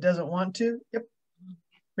doesn't want to, yep.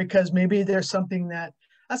 Because maybe there's something that's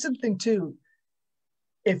something too.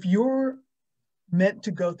 If you're meant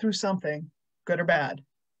to go through something, good or bad,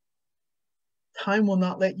 time will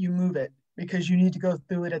not let you move it, because you need to go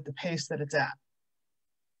through it at the pace that it's at.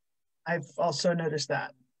 I've also noticed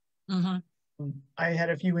that. I had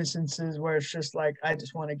a few instances where it's just like, I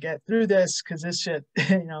just want to get through this, because this shit,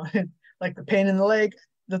 like the pain in the leg,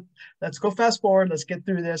 let's go fast forward, let's get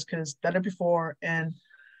through this, because done it before, and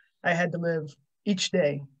I had to live each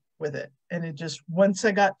day with it. And it just, once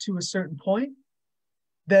I got to a certain point,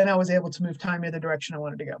 then I was able to move time in the direction I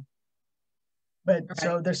wanted to go. But right.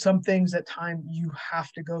 So there's some things that time you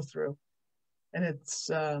have to go through. And it's,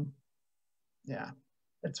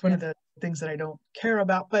 it's one of the things that I don't care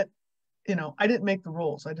about, but I didn't make the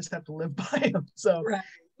rules. I just have to live by them. So, right.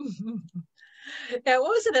 Yeah, what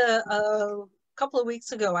was it? A couple of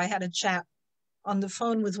weeks ago, I had a chat on the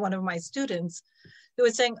phone with one of my students who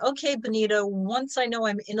was saying, okay, Bonita, once I know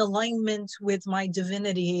I'm in alignment with my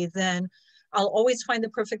divinity, then I'll always find the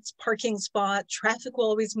perfect parking spot. Traffic will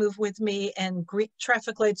always move with me, and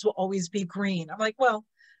traffic lights will always be green. I'm like, well,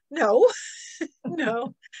 no,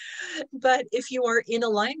 no. But if you are in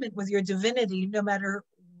alignment with your divinity, no matter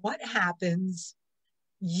what happens,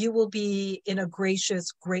 you will be in a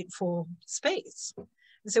gracious, grateful space.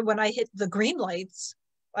 And so when I hit the green lights,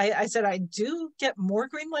 I said, I do get more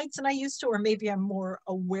green lights than I used to, or maybe I'm more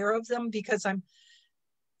aware of them because I'm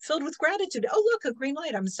filled with gratitude. Oh, look, a green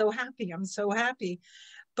light. I'm so happy. I'm so happy.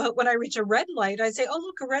 But when I reach a red light, I say, oh,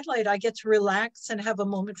 look, a red light. I get to relax and have a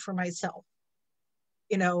moment for myself.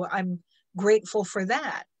 I'm grateful for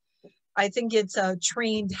that. I think it's a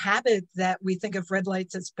trained habit that we think of red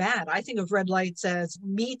lights as bad. I think of red lights as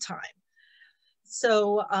me time.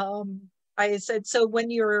 So I said, so when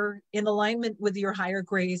you're in alignment with your higher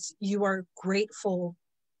grace, you are grateful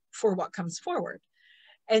for what comes forward.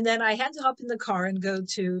 And then I had to hop in the car and go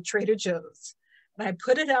to Trader Joe's. And I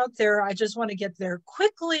put it out there. I just want to get there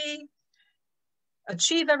quickly,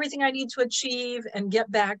 achieve everything I need to achieve, and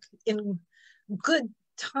get back in good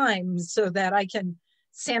time so that I can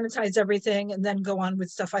sanitize everything and then go on with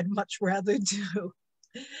stuff I'd much rather do.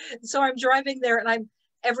 So I'm driving there and I'm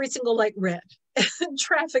every single light red,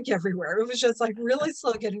 traffic everywhere. It was just like really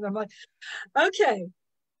slow getting there. I'm like, okay,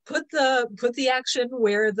 put the action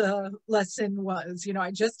where the lesson was. You know,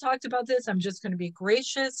 I just talked about this. I'm just going to be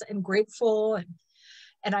gracious and grateful.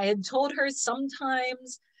 And I had told her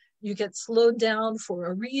sometimes you get slowed down for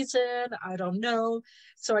a reason. I don't know.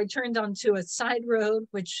 So I turned onto a side road,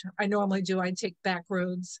 which I normally do. I take back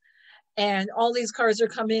roads. And all these cars are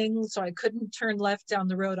coming, so I couldn't turn left down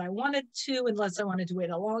the road I wanted to unless I wanted to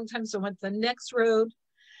wait a long time. So I went to the next road,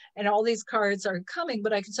 and all these cars are coming,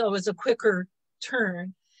 but I could tell it was a quicker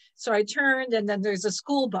turn. So I turned, and then there's a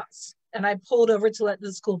school bus, and I pulled over to let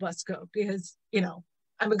the school bus go because, you know,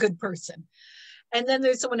 I'm a good person. And then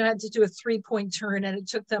there's someone who had to do a 3-point turn, and it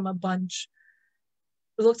took them a bunch.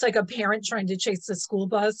 It looks like a parent trying to chase the school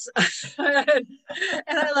bus. And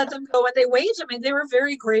I let them go, and they waved. I mean, they were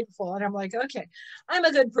very grateful. And I'm like, okay, I'm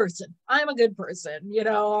a good person. I'm a good person. You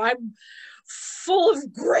know, I'm full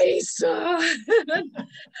of grace. And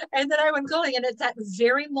then I went going. And at that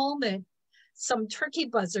very moment, some turkey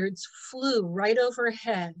buzzards flew right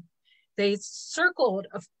overhead. They circled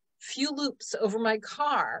a few loops over my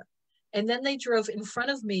car. And then they drove in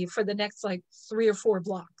front of me for the next like 3 or 4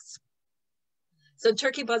 blocks. So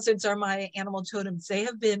turkey buzzards are my animal totems. They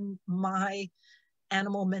have been my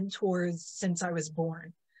animal mentors since I was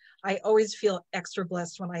born. I always feel extra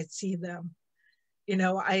blessed when I see them. You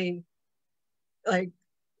know, I like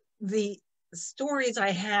the stories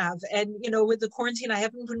I have, and, you know, with the quarantine, I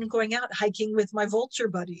haven't been going out hiking with my vulture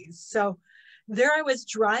buddies. So there I was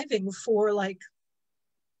driving for like,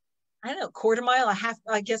 I don't know, quarter mile, a half,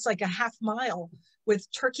 I guess like a half mile with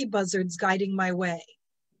turkey buzzards guiding my way.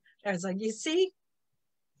 I was like, you see,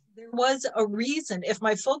 there was a reason. If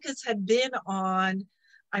my focus had been on,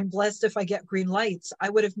 I'm blessed if I get green lights, I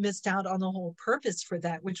would have missed out on the whole purpose for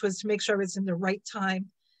that, which was to make sure I was in the right time,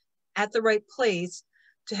 at the right place,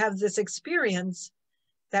 to have this experience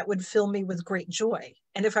that would fill me with great joy.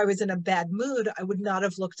 And if I was in a bad mood, I would not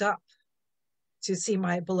have looked up to see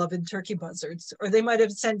my beloved turkey buzzards, or they might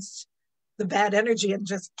have sensed the bad energy and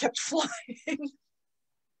just kept flying.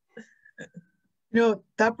 You know,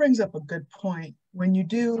 that brings up a good point. When you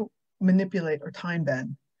do manipulate or time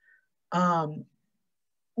bend,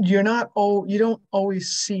 you don't always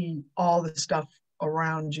see all the stuff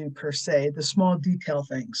around you per se, the small detail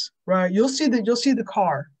things, right? You'll see the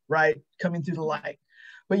car, right, coming through the light,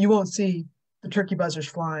 but you won't see the turkey buzzers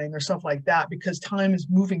flying or stuff like that because time is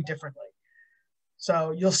moving differently.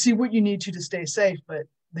 So you'll see what you need to stay safe, but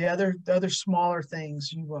the other smaller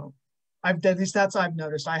things you won't. At least that's I've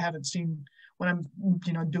noticed. I haven't seen when I'm,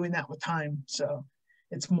 you know, doing that with time. So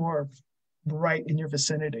it's more right in your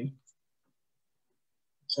vicinity.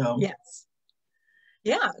 So yes.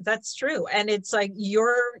 Yeah, that's true. And it's like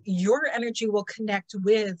your energy will connect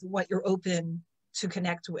with what you're open to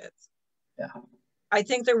connect with. Yeah. I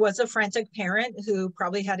think there was a frantic parent who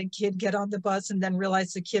probably had a kid get on the bus and then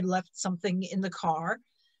realized the kid left something in the car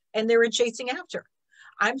and they were chasing after.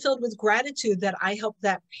 I'm filled with gratitude that I helped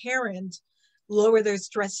that parent lower their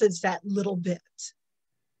stresses that little bit,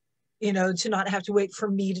 you know, to not have to wait for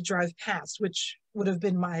me to drive past, which would have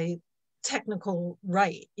been my technical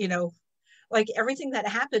right, you know. Like everything that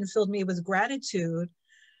happened filled me with gratitude.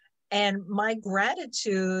 And my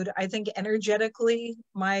gratitude, I think energetically,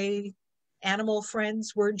 my animal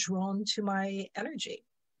friends were drawn to my energy.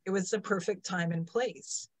 It was the perfect time and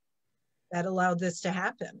place that allowed this to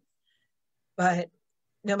happen. But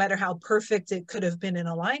no matter how perfect it could have been in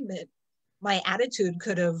alignment, my attitude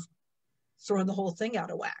could have thrown the whole thing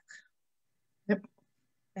out of whack. Yep.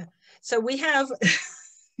 Yeah. So we have,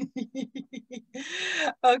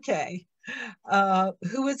 okay.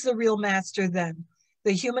 Who is the real master then?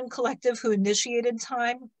 The human collective who initiated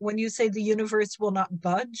time when you say the universe will not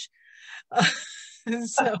budge?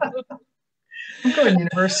 So I'm going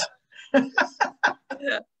universe.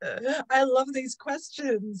 I love these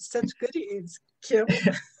questions. Such goodies, Kym.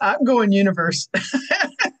 I'm going universe.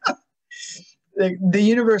 The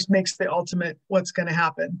universe makes the ultimate what's going to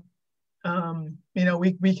happen. You know,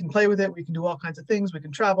 we can play with it. We can do all kinds of things. We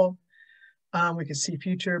can travel. We can see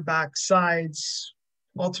future, back, sides,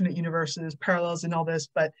 alternate universes, parallels, and all this.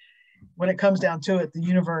 But when it comes down to it, the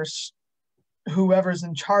universe, whoever's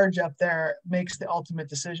in charge up there, makes the ultimate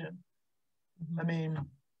decision. I mean,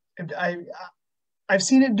 I've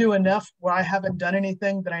seen it do enough where I haven't done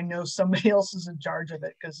anything that I know somebody else is in charge of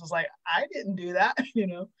it, because it's like, I didn't do that, you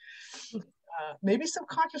know. Maybe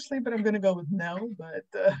subconsciously, but I'm going to go with no. But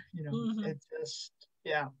you know, it just,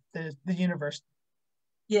 yeah, the universe.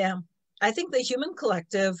 Yeah, I think the human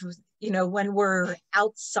collective, you know, when we're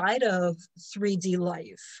outside of 3D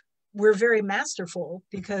life, we're very masterful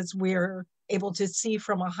because we're able to see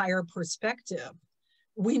from a higher perspective.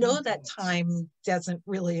 We know that time doesn't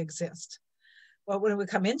really exist. But when we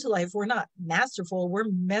come into life, we're not masterful. We're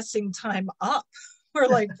messing time up. We're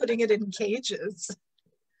like putting it in cages.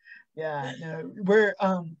 Yeah, no,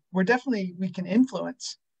 we're definitely, we can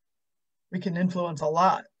influence. We can influence a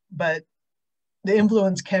lot, but the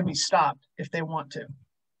influence can be stopped if they want to.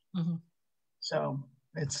 So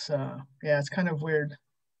it's yeah, it's kind of weird.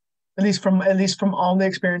 At least from all the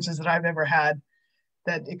experiences that I've ever had,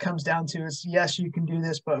 that it comes down to is, yes, you can do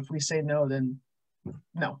this, but if we say no, then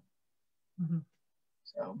no.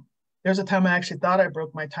 So there's a time I actually thought I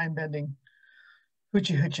broke my time bending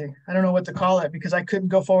hoochie. I don't know what to call it, because I couldn't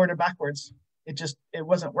go forward or backwards. It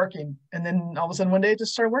wasn't working. And then all of a sudden one day it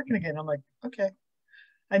just started working again. I'm like, okay,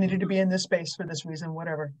 I needed to be in this space for this reason,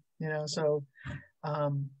 whatever, you know. So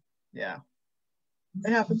yeah, it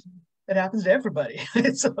happens. It happens to everybody.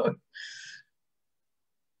 So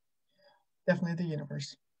definitely the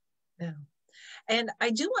universe. Yeah. And I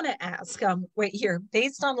do want to ask, wait here,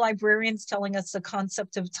 based on librarians telling us the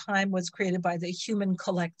concept of time was created by the human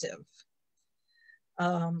collective.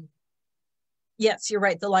 Yes, you're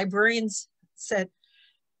right. The librarians said,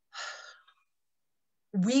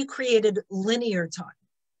 we created linear time,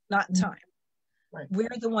 not time. Right. We're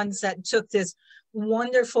the ones that took this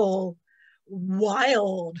wonderful,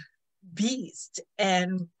 wild beast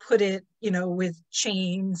and put it, you know, with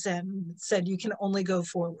chains and said you can only go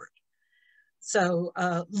forward. So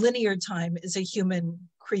linear time is a human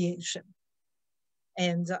creation.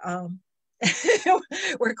 And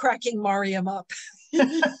we're cracking Mariam up.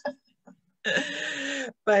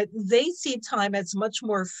 But they see time as much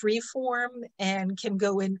more free form and can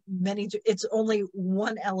go in many, it's only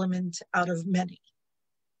one element out of many.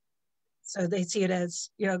 So they see it as,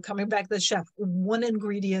 you know, coming back to the chef, one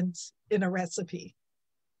ingredient in a recipe.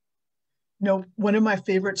 You know, one of my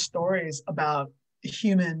favorite stories about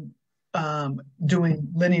human doing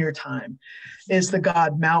linear time is the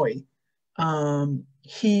god Maui.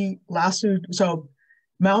 He lassoed, so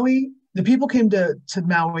Maui, the people came to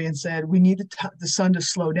Maui and said, we need the sun to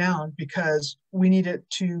slow down because we need it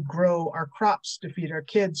to grow our crops, to feed our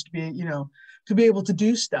kids, to be, you know, to be able to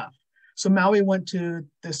do stuff. So Maui went to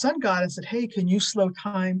the sun god and said, hey, can you slow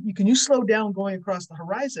time? Can you slow down going across the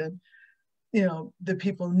horizon? You know, the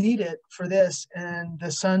people need it for this. And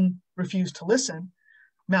the sun refused to listen.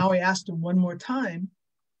 Maui asked him one more time,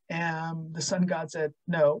 and the sun god said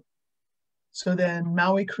no. So then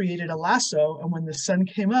Maui created a lasso, and when the sun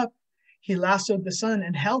came up, he lassoed the sun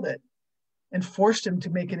and held it and forced him to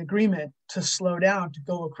make an agreement to slow down, to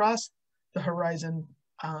go across the horizon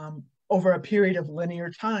over a period of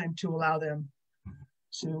linear time, to allow them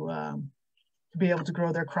to be able to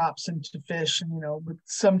grow their crops and to fish, and, you know, with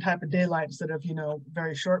some type of daylight instead of, you know,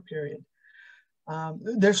 very short period.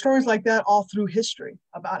 There's stories like that all through history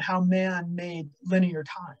about how man made linear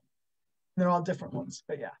time. They're all different ones,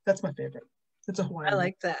 but yeah, that's my favorite. It's a Hawaiian. I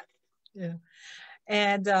like that. Yeah.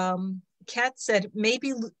 And Kat said,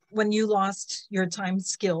 maybe when you lost your time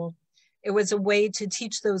skill, it was a way to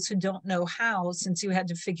teach those who don't know how, since you had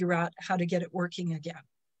to figure out how to get it working again.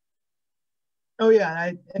 Oh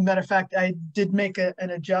yeah, as a matter of fact, I did make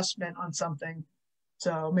an adjustment on something.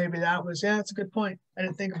 So maybe that was, yeah, that's a good point. I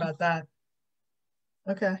didn't think about that.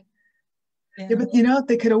 Okay. Yeah, but you know,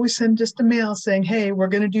 they could always send just a mail saying, hey, we're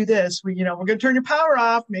going to do this. We're going to turn your power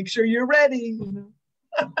off. Make sure you're ready. You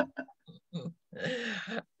know?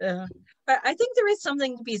 Yeah. I think there is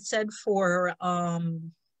something to be said for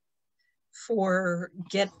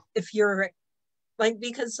if you're like,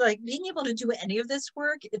 because like being able to do any of this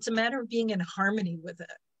work, it's a matter of being in harmony with it.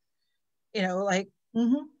 You know, like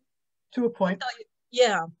to a point.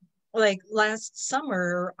 Yeah. Like last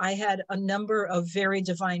summer, I had a number of very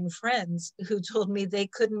divine friends who told me they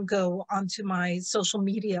couldn't go onto my social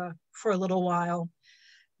media for a little while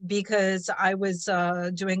because I was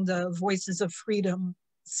doing the Voices of Freedom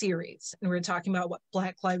series. And we were talking about what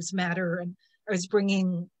Black Lives Matter. And I was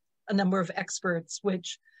bringing a number of experts,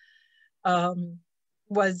 which I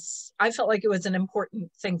felt like it was an important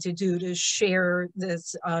thing to do, to share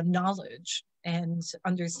this knowledge and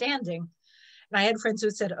understanding. And I had friends who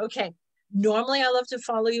said, okay, normally I love to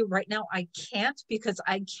follow you. Right now I can't, because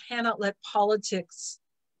I cannot let politics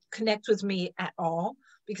connect with me at all,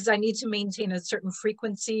 because I need to maintain a certain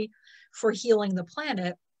frequency for healing the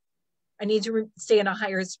planet. I need to stay in a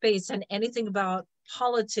higher space, and anything about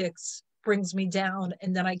politics brings me down,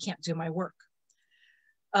 and then I can't do my work.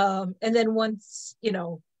 And then once, you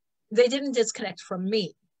know, they didn't disconnect from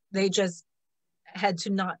me. They just had to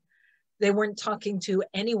not, they weren't talking to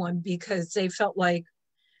anyone, because they felt like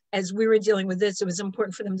as we were dealing with this, it was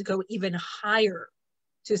important for them to go even higher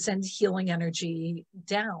to send healing energy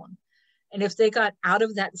down. And if they got out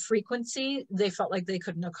of that frequency, they felt like they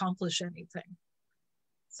couldn't accomplish anything.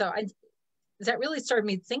 So that really started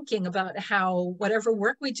me thinking about how whatever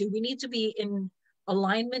work we do, we need to be in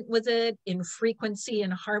alignment with it, in frequency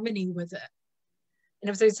and harmony with it.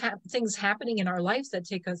 And if there's things happening in our lives that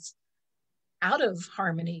take us out of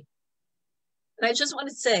harmony, and I just want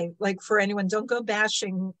to say, like, for anyone, don't go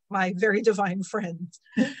bashing my very divine friends.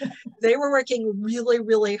 They were working really,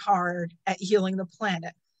 really hard at healing the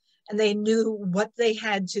planet, and they knew what they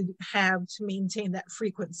had to have to maintain that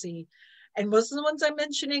frequency. And most of the ones I'm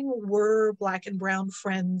mentioning were Black and brown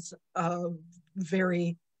friends of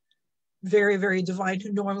very, very, very divine,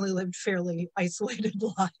 who normally lived fairly isolated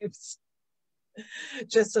lives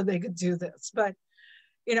just so they could do this. But,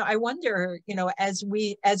 you know, I wonder, you know, as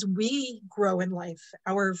we grow in life,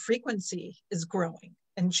 our frequency is growing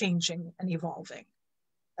and changing and evolving.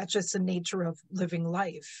 That's just the nature of living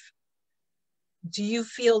life. Do you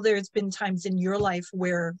feel there's been times in your life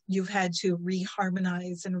where you've had to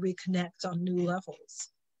reharmonize and reconnect on new levels?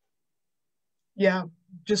 Yeah,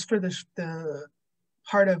 just for the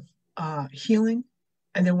part of healing.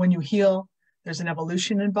 And then when you heal, there's an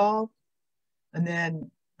evolution involved. And then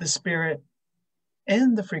the spirit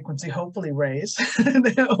and the frequency hopefully raise.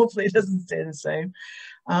 Hopefully it doesn't stay the same.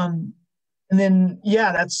 And then,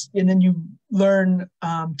 yeah, and then you learn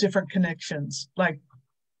different connections. Like,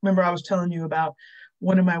 remember I was telling you about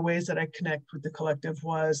one of my ways that I connect with the collective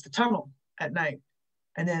was the tunnel at night.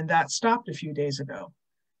 And then that stopped a few days ago.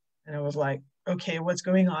 And I was like, okay, what's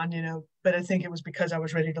going on, you know? But I think it was because I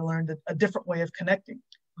was ready to learn a different way of connecting,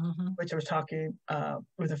 which I was talking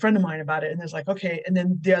with a friend of mine about it. And it's like, okay. And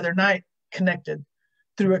then the other night connected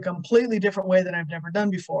through a completely different way that I've never done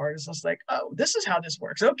before. It's just like, oh, this is how this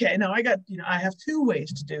works. Okay, now I got, you know, I have two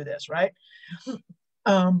ways to do this, right?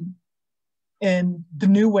 And the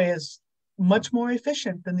new way is much more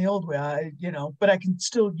efficient than the old way, you know, but I can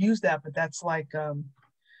still use that. But that's like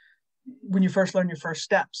when you first learn your first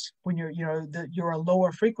steps, when you're, you know, you're a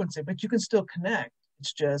lower frequency, but you can still connect.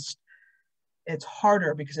 It's just, it's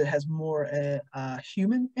harder because it has more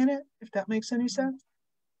human in it, if that makes any sense.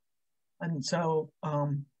 And so,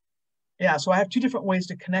 yeah, so I have two different ways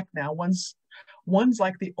to connect now. One's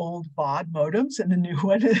like the old baud modems, and the new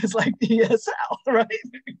one is like DSL, right?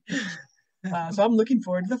 So I'm looking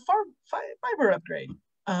forward to the fiber upgrade.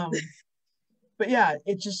 But yeah,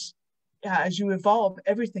 it just, yeah, as you evolve,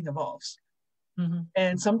 everything evolves.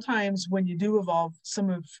 And sometimes when you do evolve,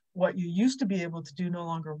 some of what you used to be able to do no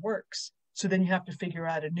longer works. So then you have to figure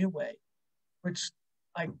out a new way, which,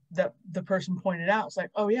 like the person pointed out, it's like,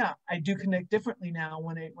 oh yeah, I do connect differently now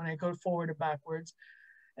when I go forward or backwards.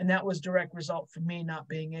 And that was direct result from me not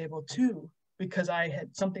being able to, because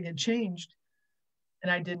something had changed,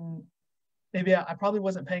 and I didn't, maybe I probably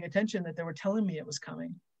wasn't paying attention that they were telling me it was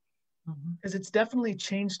coming, because it's definitely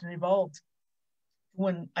changed and evolved.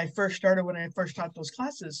 When I first taught those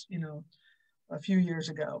classes, you know, a few years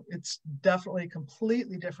ago, it's definitely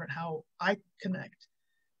completely different how I connect.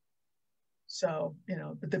 So, you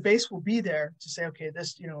know, but the base will be there to say, okay,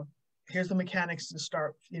 this, you know, here's the mechanics to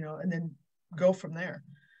start, you know, and then go from there,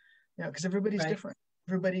 you know, because everybody's different.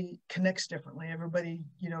 Everybody connects differently. Everybody,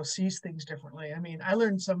 you know, sees things differently. I mean, I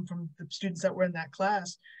learned some from the students that were in that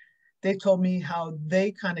class. They told me how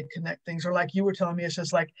they kind of connect things, or like you were telling me, it's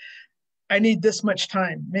just like, I need this much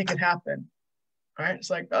time, make it happen. All right. It's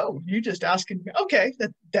like, oh, you just asking me. Okay,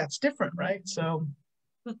 that's different, right? So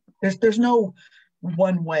there's no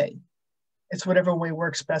one way. It's whatever way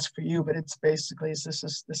works best for you, but it's basically, this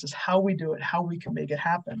is how we do it, how we can make it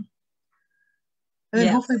happen. And then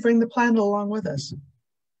hopefully bring the planet along with us.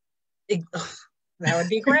 That would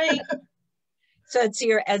be great. So it's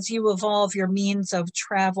as you evolve, your means of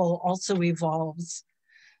travel also evolves.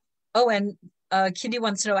 Oh, and Kitty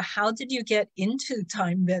wants to know, how did you get into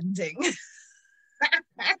time bending?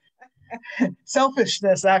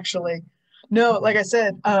 Selfishness, actually. No, like I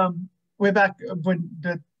said, way back when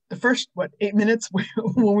the first 8 minutes when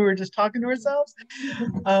we were just talking to ourselves,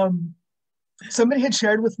 somebody had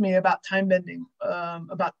shared with me about time bending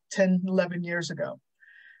about 10, 11 years ago.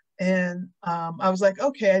 And I was like,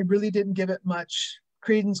 okay, I really didn't give it much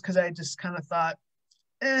credence because I just kind of thought,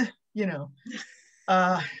 you know,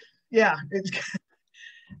 yeah,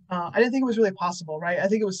 I didn't think it was really possible, right? I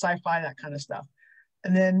think it was sci-fi, that kind of stuff.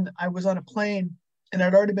 And then I was on a plane and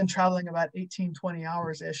I'd already been traveling about 18, 20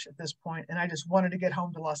 hours-ish at this point. And I just wanted to get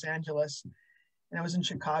home to Los Angeles. And I was in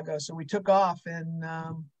Chicago. So we took off and,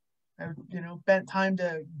 I, bent time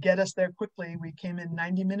to get us there quickly. We came in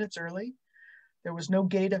 90 minutes early. There was no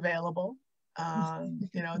gate available.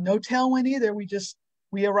 No tailwind either.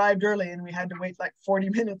 We arrived early and we had to wait like 40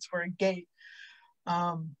 minutes for a gate.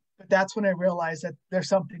 But that's when I realized that there's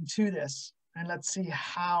something to this. And let's see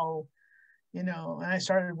how, and I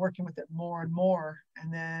started working with it more and more.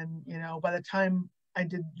 And then, by the time I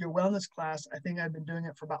did your wellness class, I think I've been doing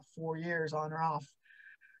it for about 4 years on or off.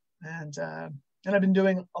 And I've been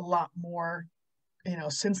doing a lot more,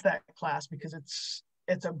 since that class, because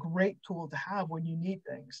it's a great tool to have when you need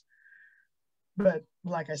things. But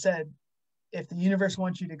like I said, if the universe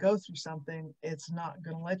wants you to go through something, it's not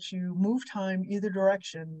going to let you move time either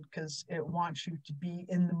direction because it wants you to be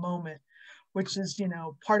in the moment, which is,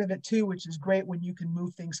 part of it too, which is great when you can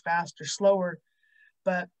move things fast or slower.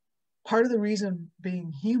 But part of the reason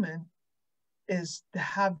being human is to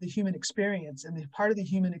have the human experience. And the part of the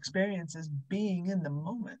human experience is being in the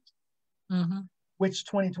moment, which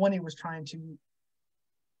 2020 was trying to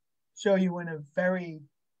show you in a very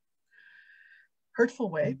hurtful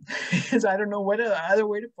way, because I don't know what other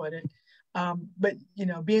way to put it. But,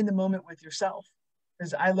 be in the moment with yourself.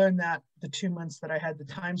 Because I learned that the 2 months that I had the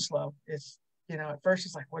time slow is, at first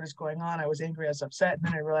it's like, what is going on? I was angry, I was upset. And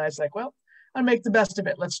then I realized like, well, I'll make the best of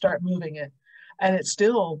it. Let's start moving it. And it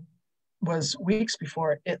still was weeks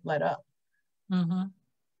before it let up.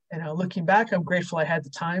 Looking back, I'm grateful I had the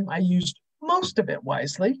time. I used most of it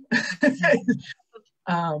wisely.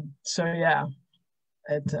 So yeah,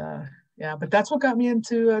 but that's what got me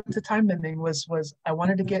into to time bending was I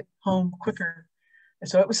wanted to get home quicker. And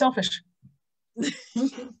so it was selfish.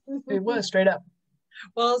 It was straight up.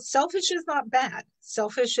 Well, selfish is not bad.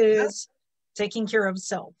 Selfish is taking care of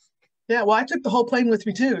self. Yeah, well, I took the whole plane with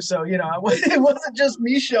me too. So, it wasn't just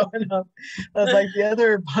me showing up. I was like the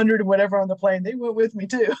other 100 or whatever on the plane, they went with me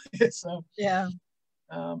too. So yeah.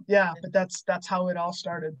 But that's how it all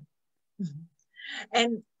started.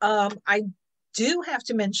 And I do have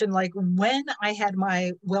to mention, like when I had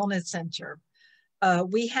my wellness center,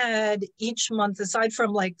 we had each month, aside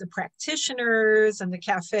from like the practitioners and the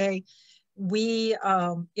cafe, we,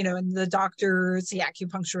 and the doctors, the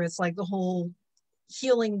acupuncturists, like the whole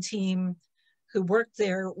healing team who worked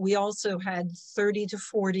there, we also had 30 to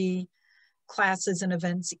 40 classes and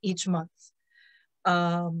events each month.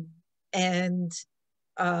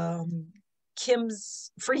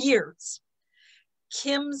 Kym's, for years,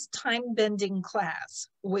 Kym's time bending class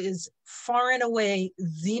was far and away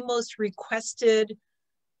the most requested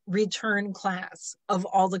return class of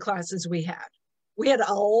all the classes we had. We had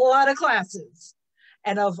a lot of classes,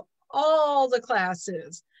 and of all the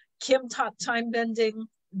classes, Kym taught time bending.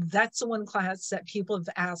 That's the one class that people have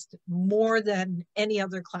asked more than any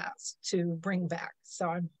other class to bring back. So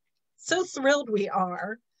I'm so thrilled we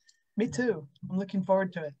are. Me too. I'm looking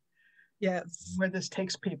forward to it. Yes. Where this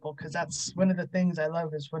takes people, because that's one of the things I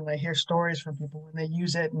love is when I hear stories from people when they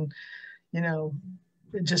use it, and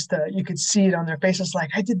it just you could see it on their faces,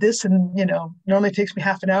 like I did this, and normally it takes me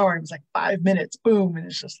half an hour, and it was like 5 minutes, boom, and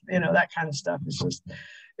it's just that kind of stuff. It's just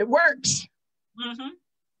it works.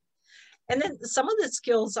 And then some of the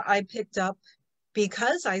skills I picked up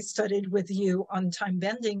because I studied with you on time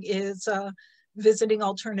bending is visiting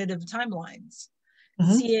alternative timelines,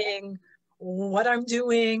 seeing what I'm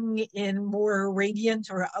doing in more radiant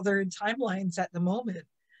or other timelines at the moment,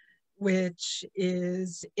 which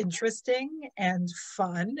is interesting and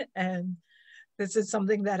fun. And this is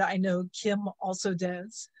something that I know Kym also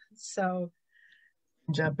does. So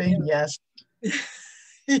jumping, yes.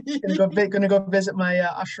 Gonna go visit my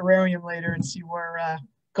asherarium later and see where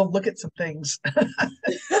go look at some things.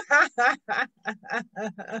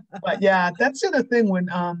 But yeah, that's the other thing when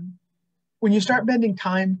you start bending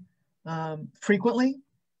time frequently,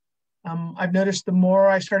 I've noticed the more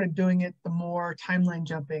I started doing it, the more timeline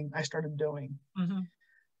jumping I started doing.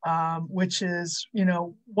 Which is,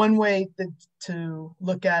 one way to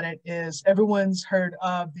look at it is everyone's heard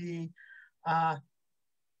of the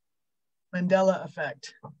Mandela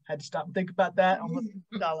effect. I had to stop and think about that.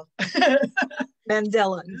 Mandela.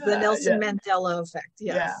 The Nelson Mandela effect.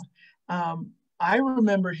 Yes. Yeah. I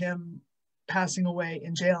remember him passing away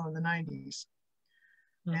in jail in the 90s.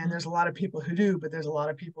 And there's a lot of people who do, but there's a lot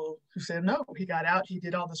of people who say, no, he got out, he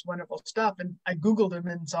did all this wonderful stuff. And I Googled him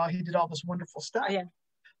and saw he did all this wonderful stuff.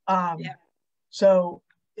 Yeah. So,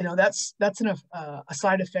 you know, that's a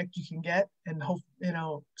side effect you can get. And hope, you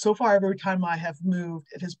know, so far, every time I have moved,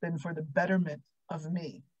 it has been for the betterment of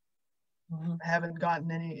me. I haven't gotten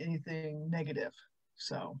anything negative.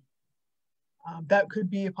 So that could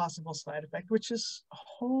be a possible side effect, which is a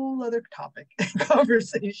whole other topic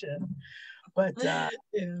conversation. But yeah,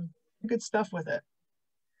 good stuff with it.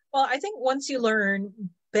 Well, I think once you learn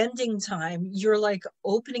bending time, you're like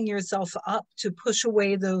opening yourself up to push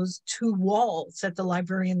away those two walls that the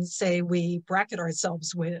librarians say we bracket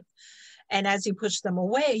ourselves with. And as you push them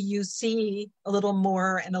away, you see a little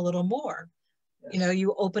more and a little more. Yes. You know,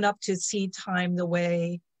 you open up to see time the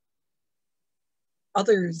way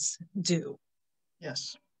others do.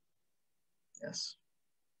 Yes. Yes.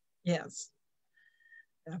 Yes.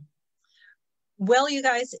 Yeah. Well, you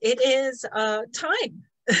guys, it is time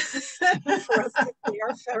for us to say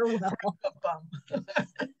our farewell.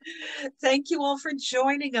 Thank you all for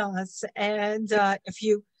joining us. And if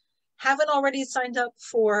you haven't already signed up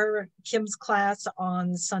for Kym's class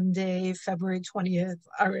on Sunday, February 20th,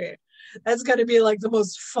 all right, that's going to be like the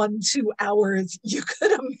most fun 2 hours you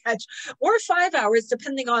could imagine, or 5 hours,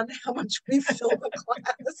 depending on how much we fill the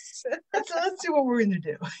class. Let's see what we're going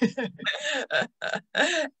to do.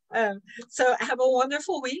 So have a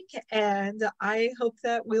wonderful week, and I hope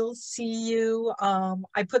that we'll see you.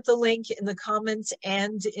 I put the link in the comments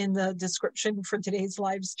and in the description for today's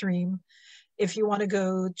live stream if you want to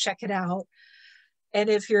go check it out. And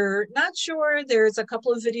if you're not sure, there's a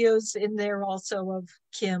couple of videos in there also of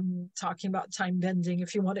Kym talking about time bending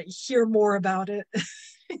if you want to hear more about it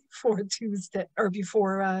for Tuesday or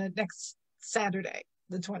before next Saturday,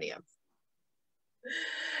 the 20th.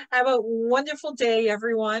 Have a wonderful day,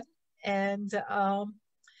 everyone. And,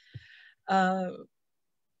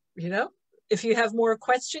 you know, if you have more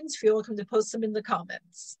questions, feel welcome to post them in the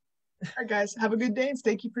comments. All right, guys, have a good day and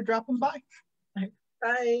thank you for dropping by.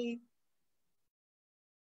 Bye.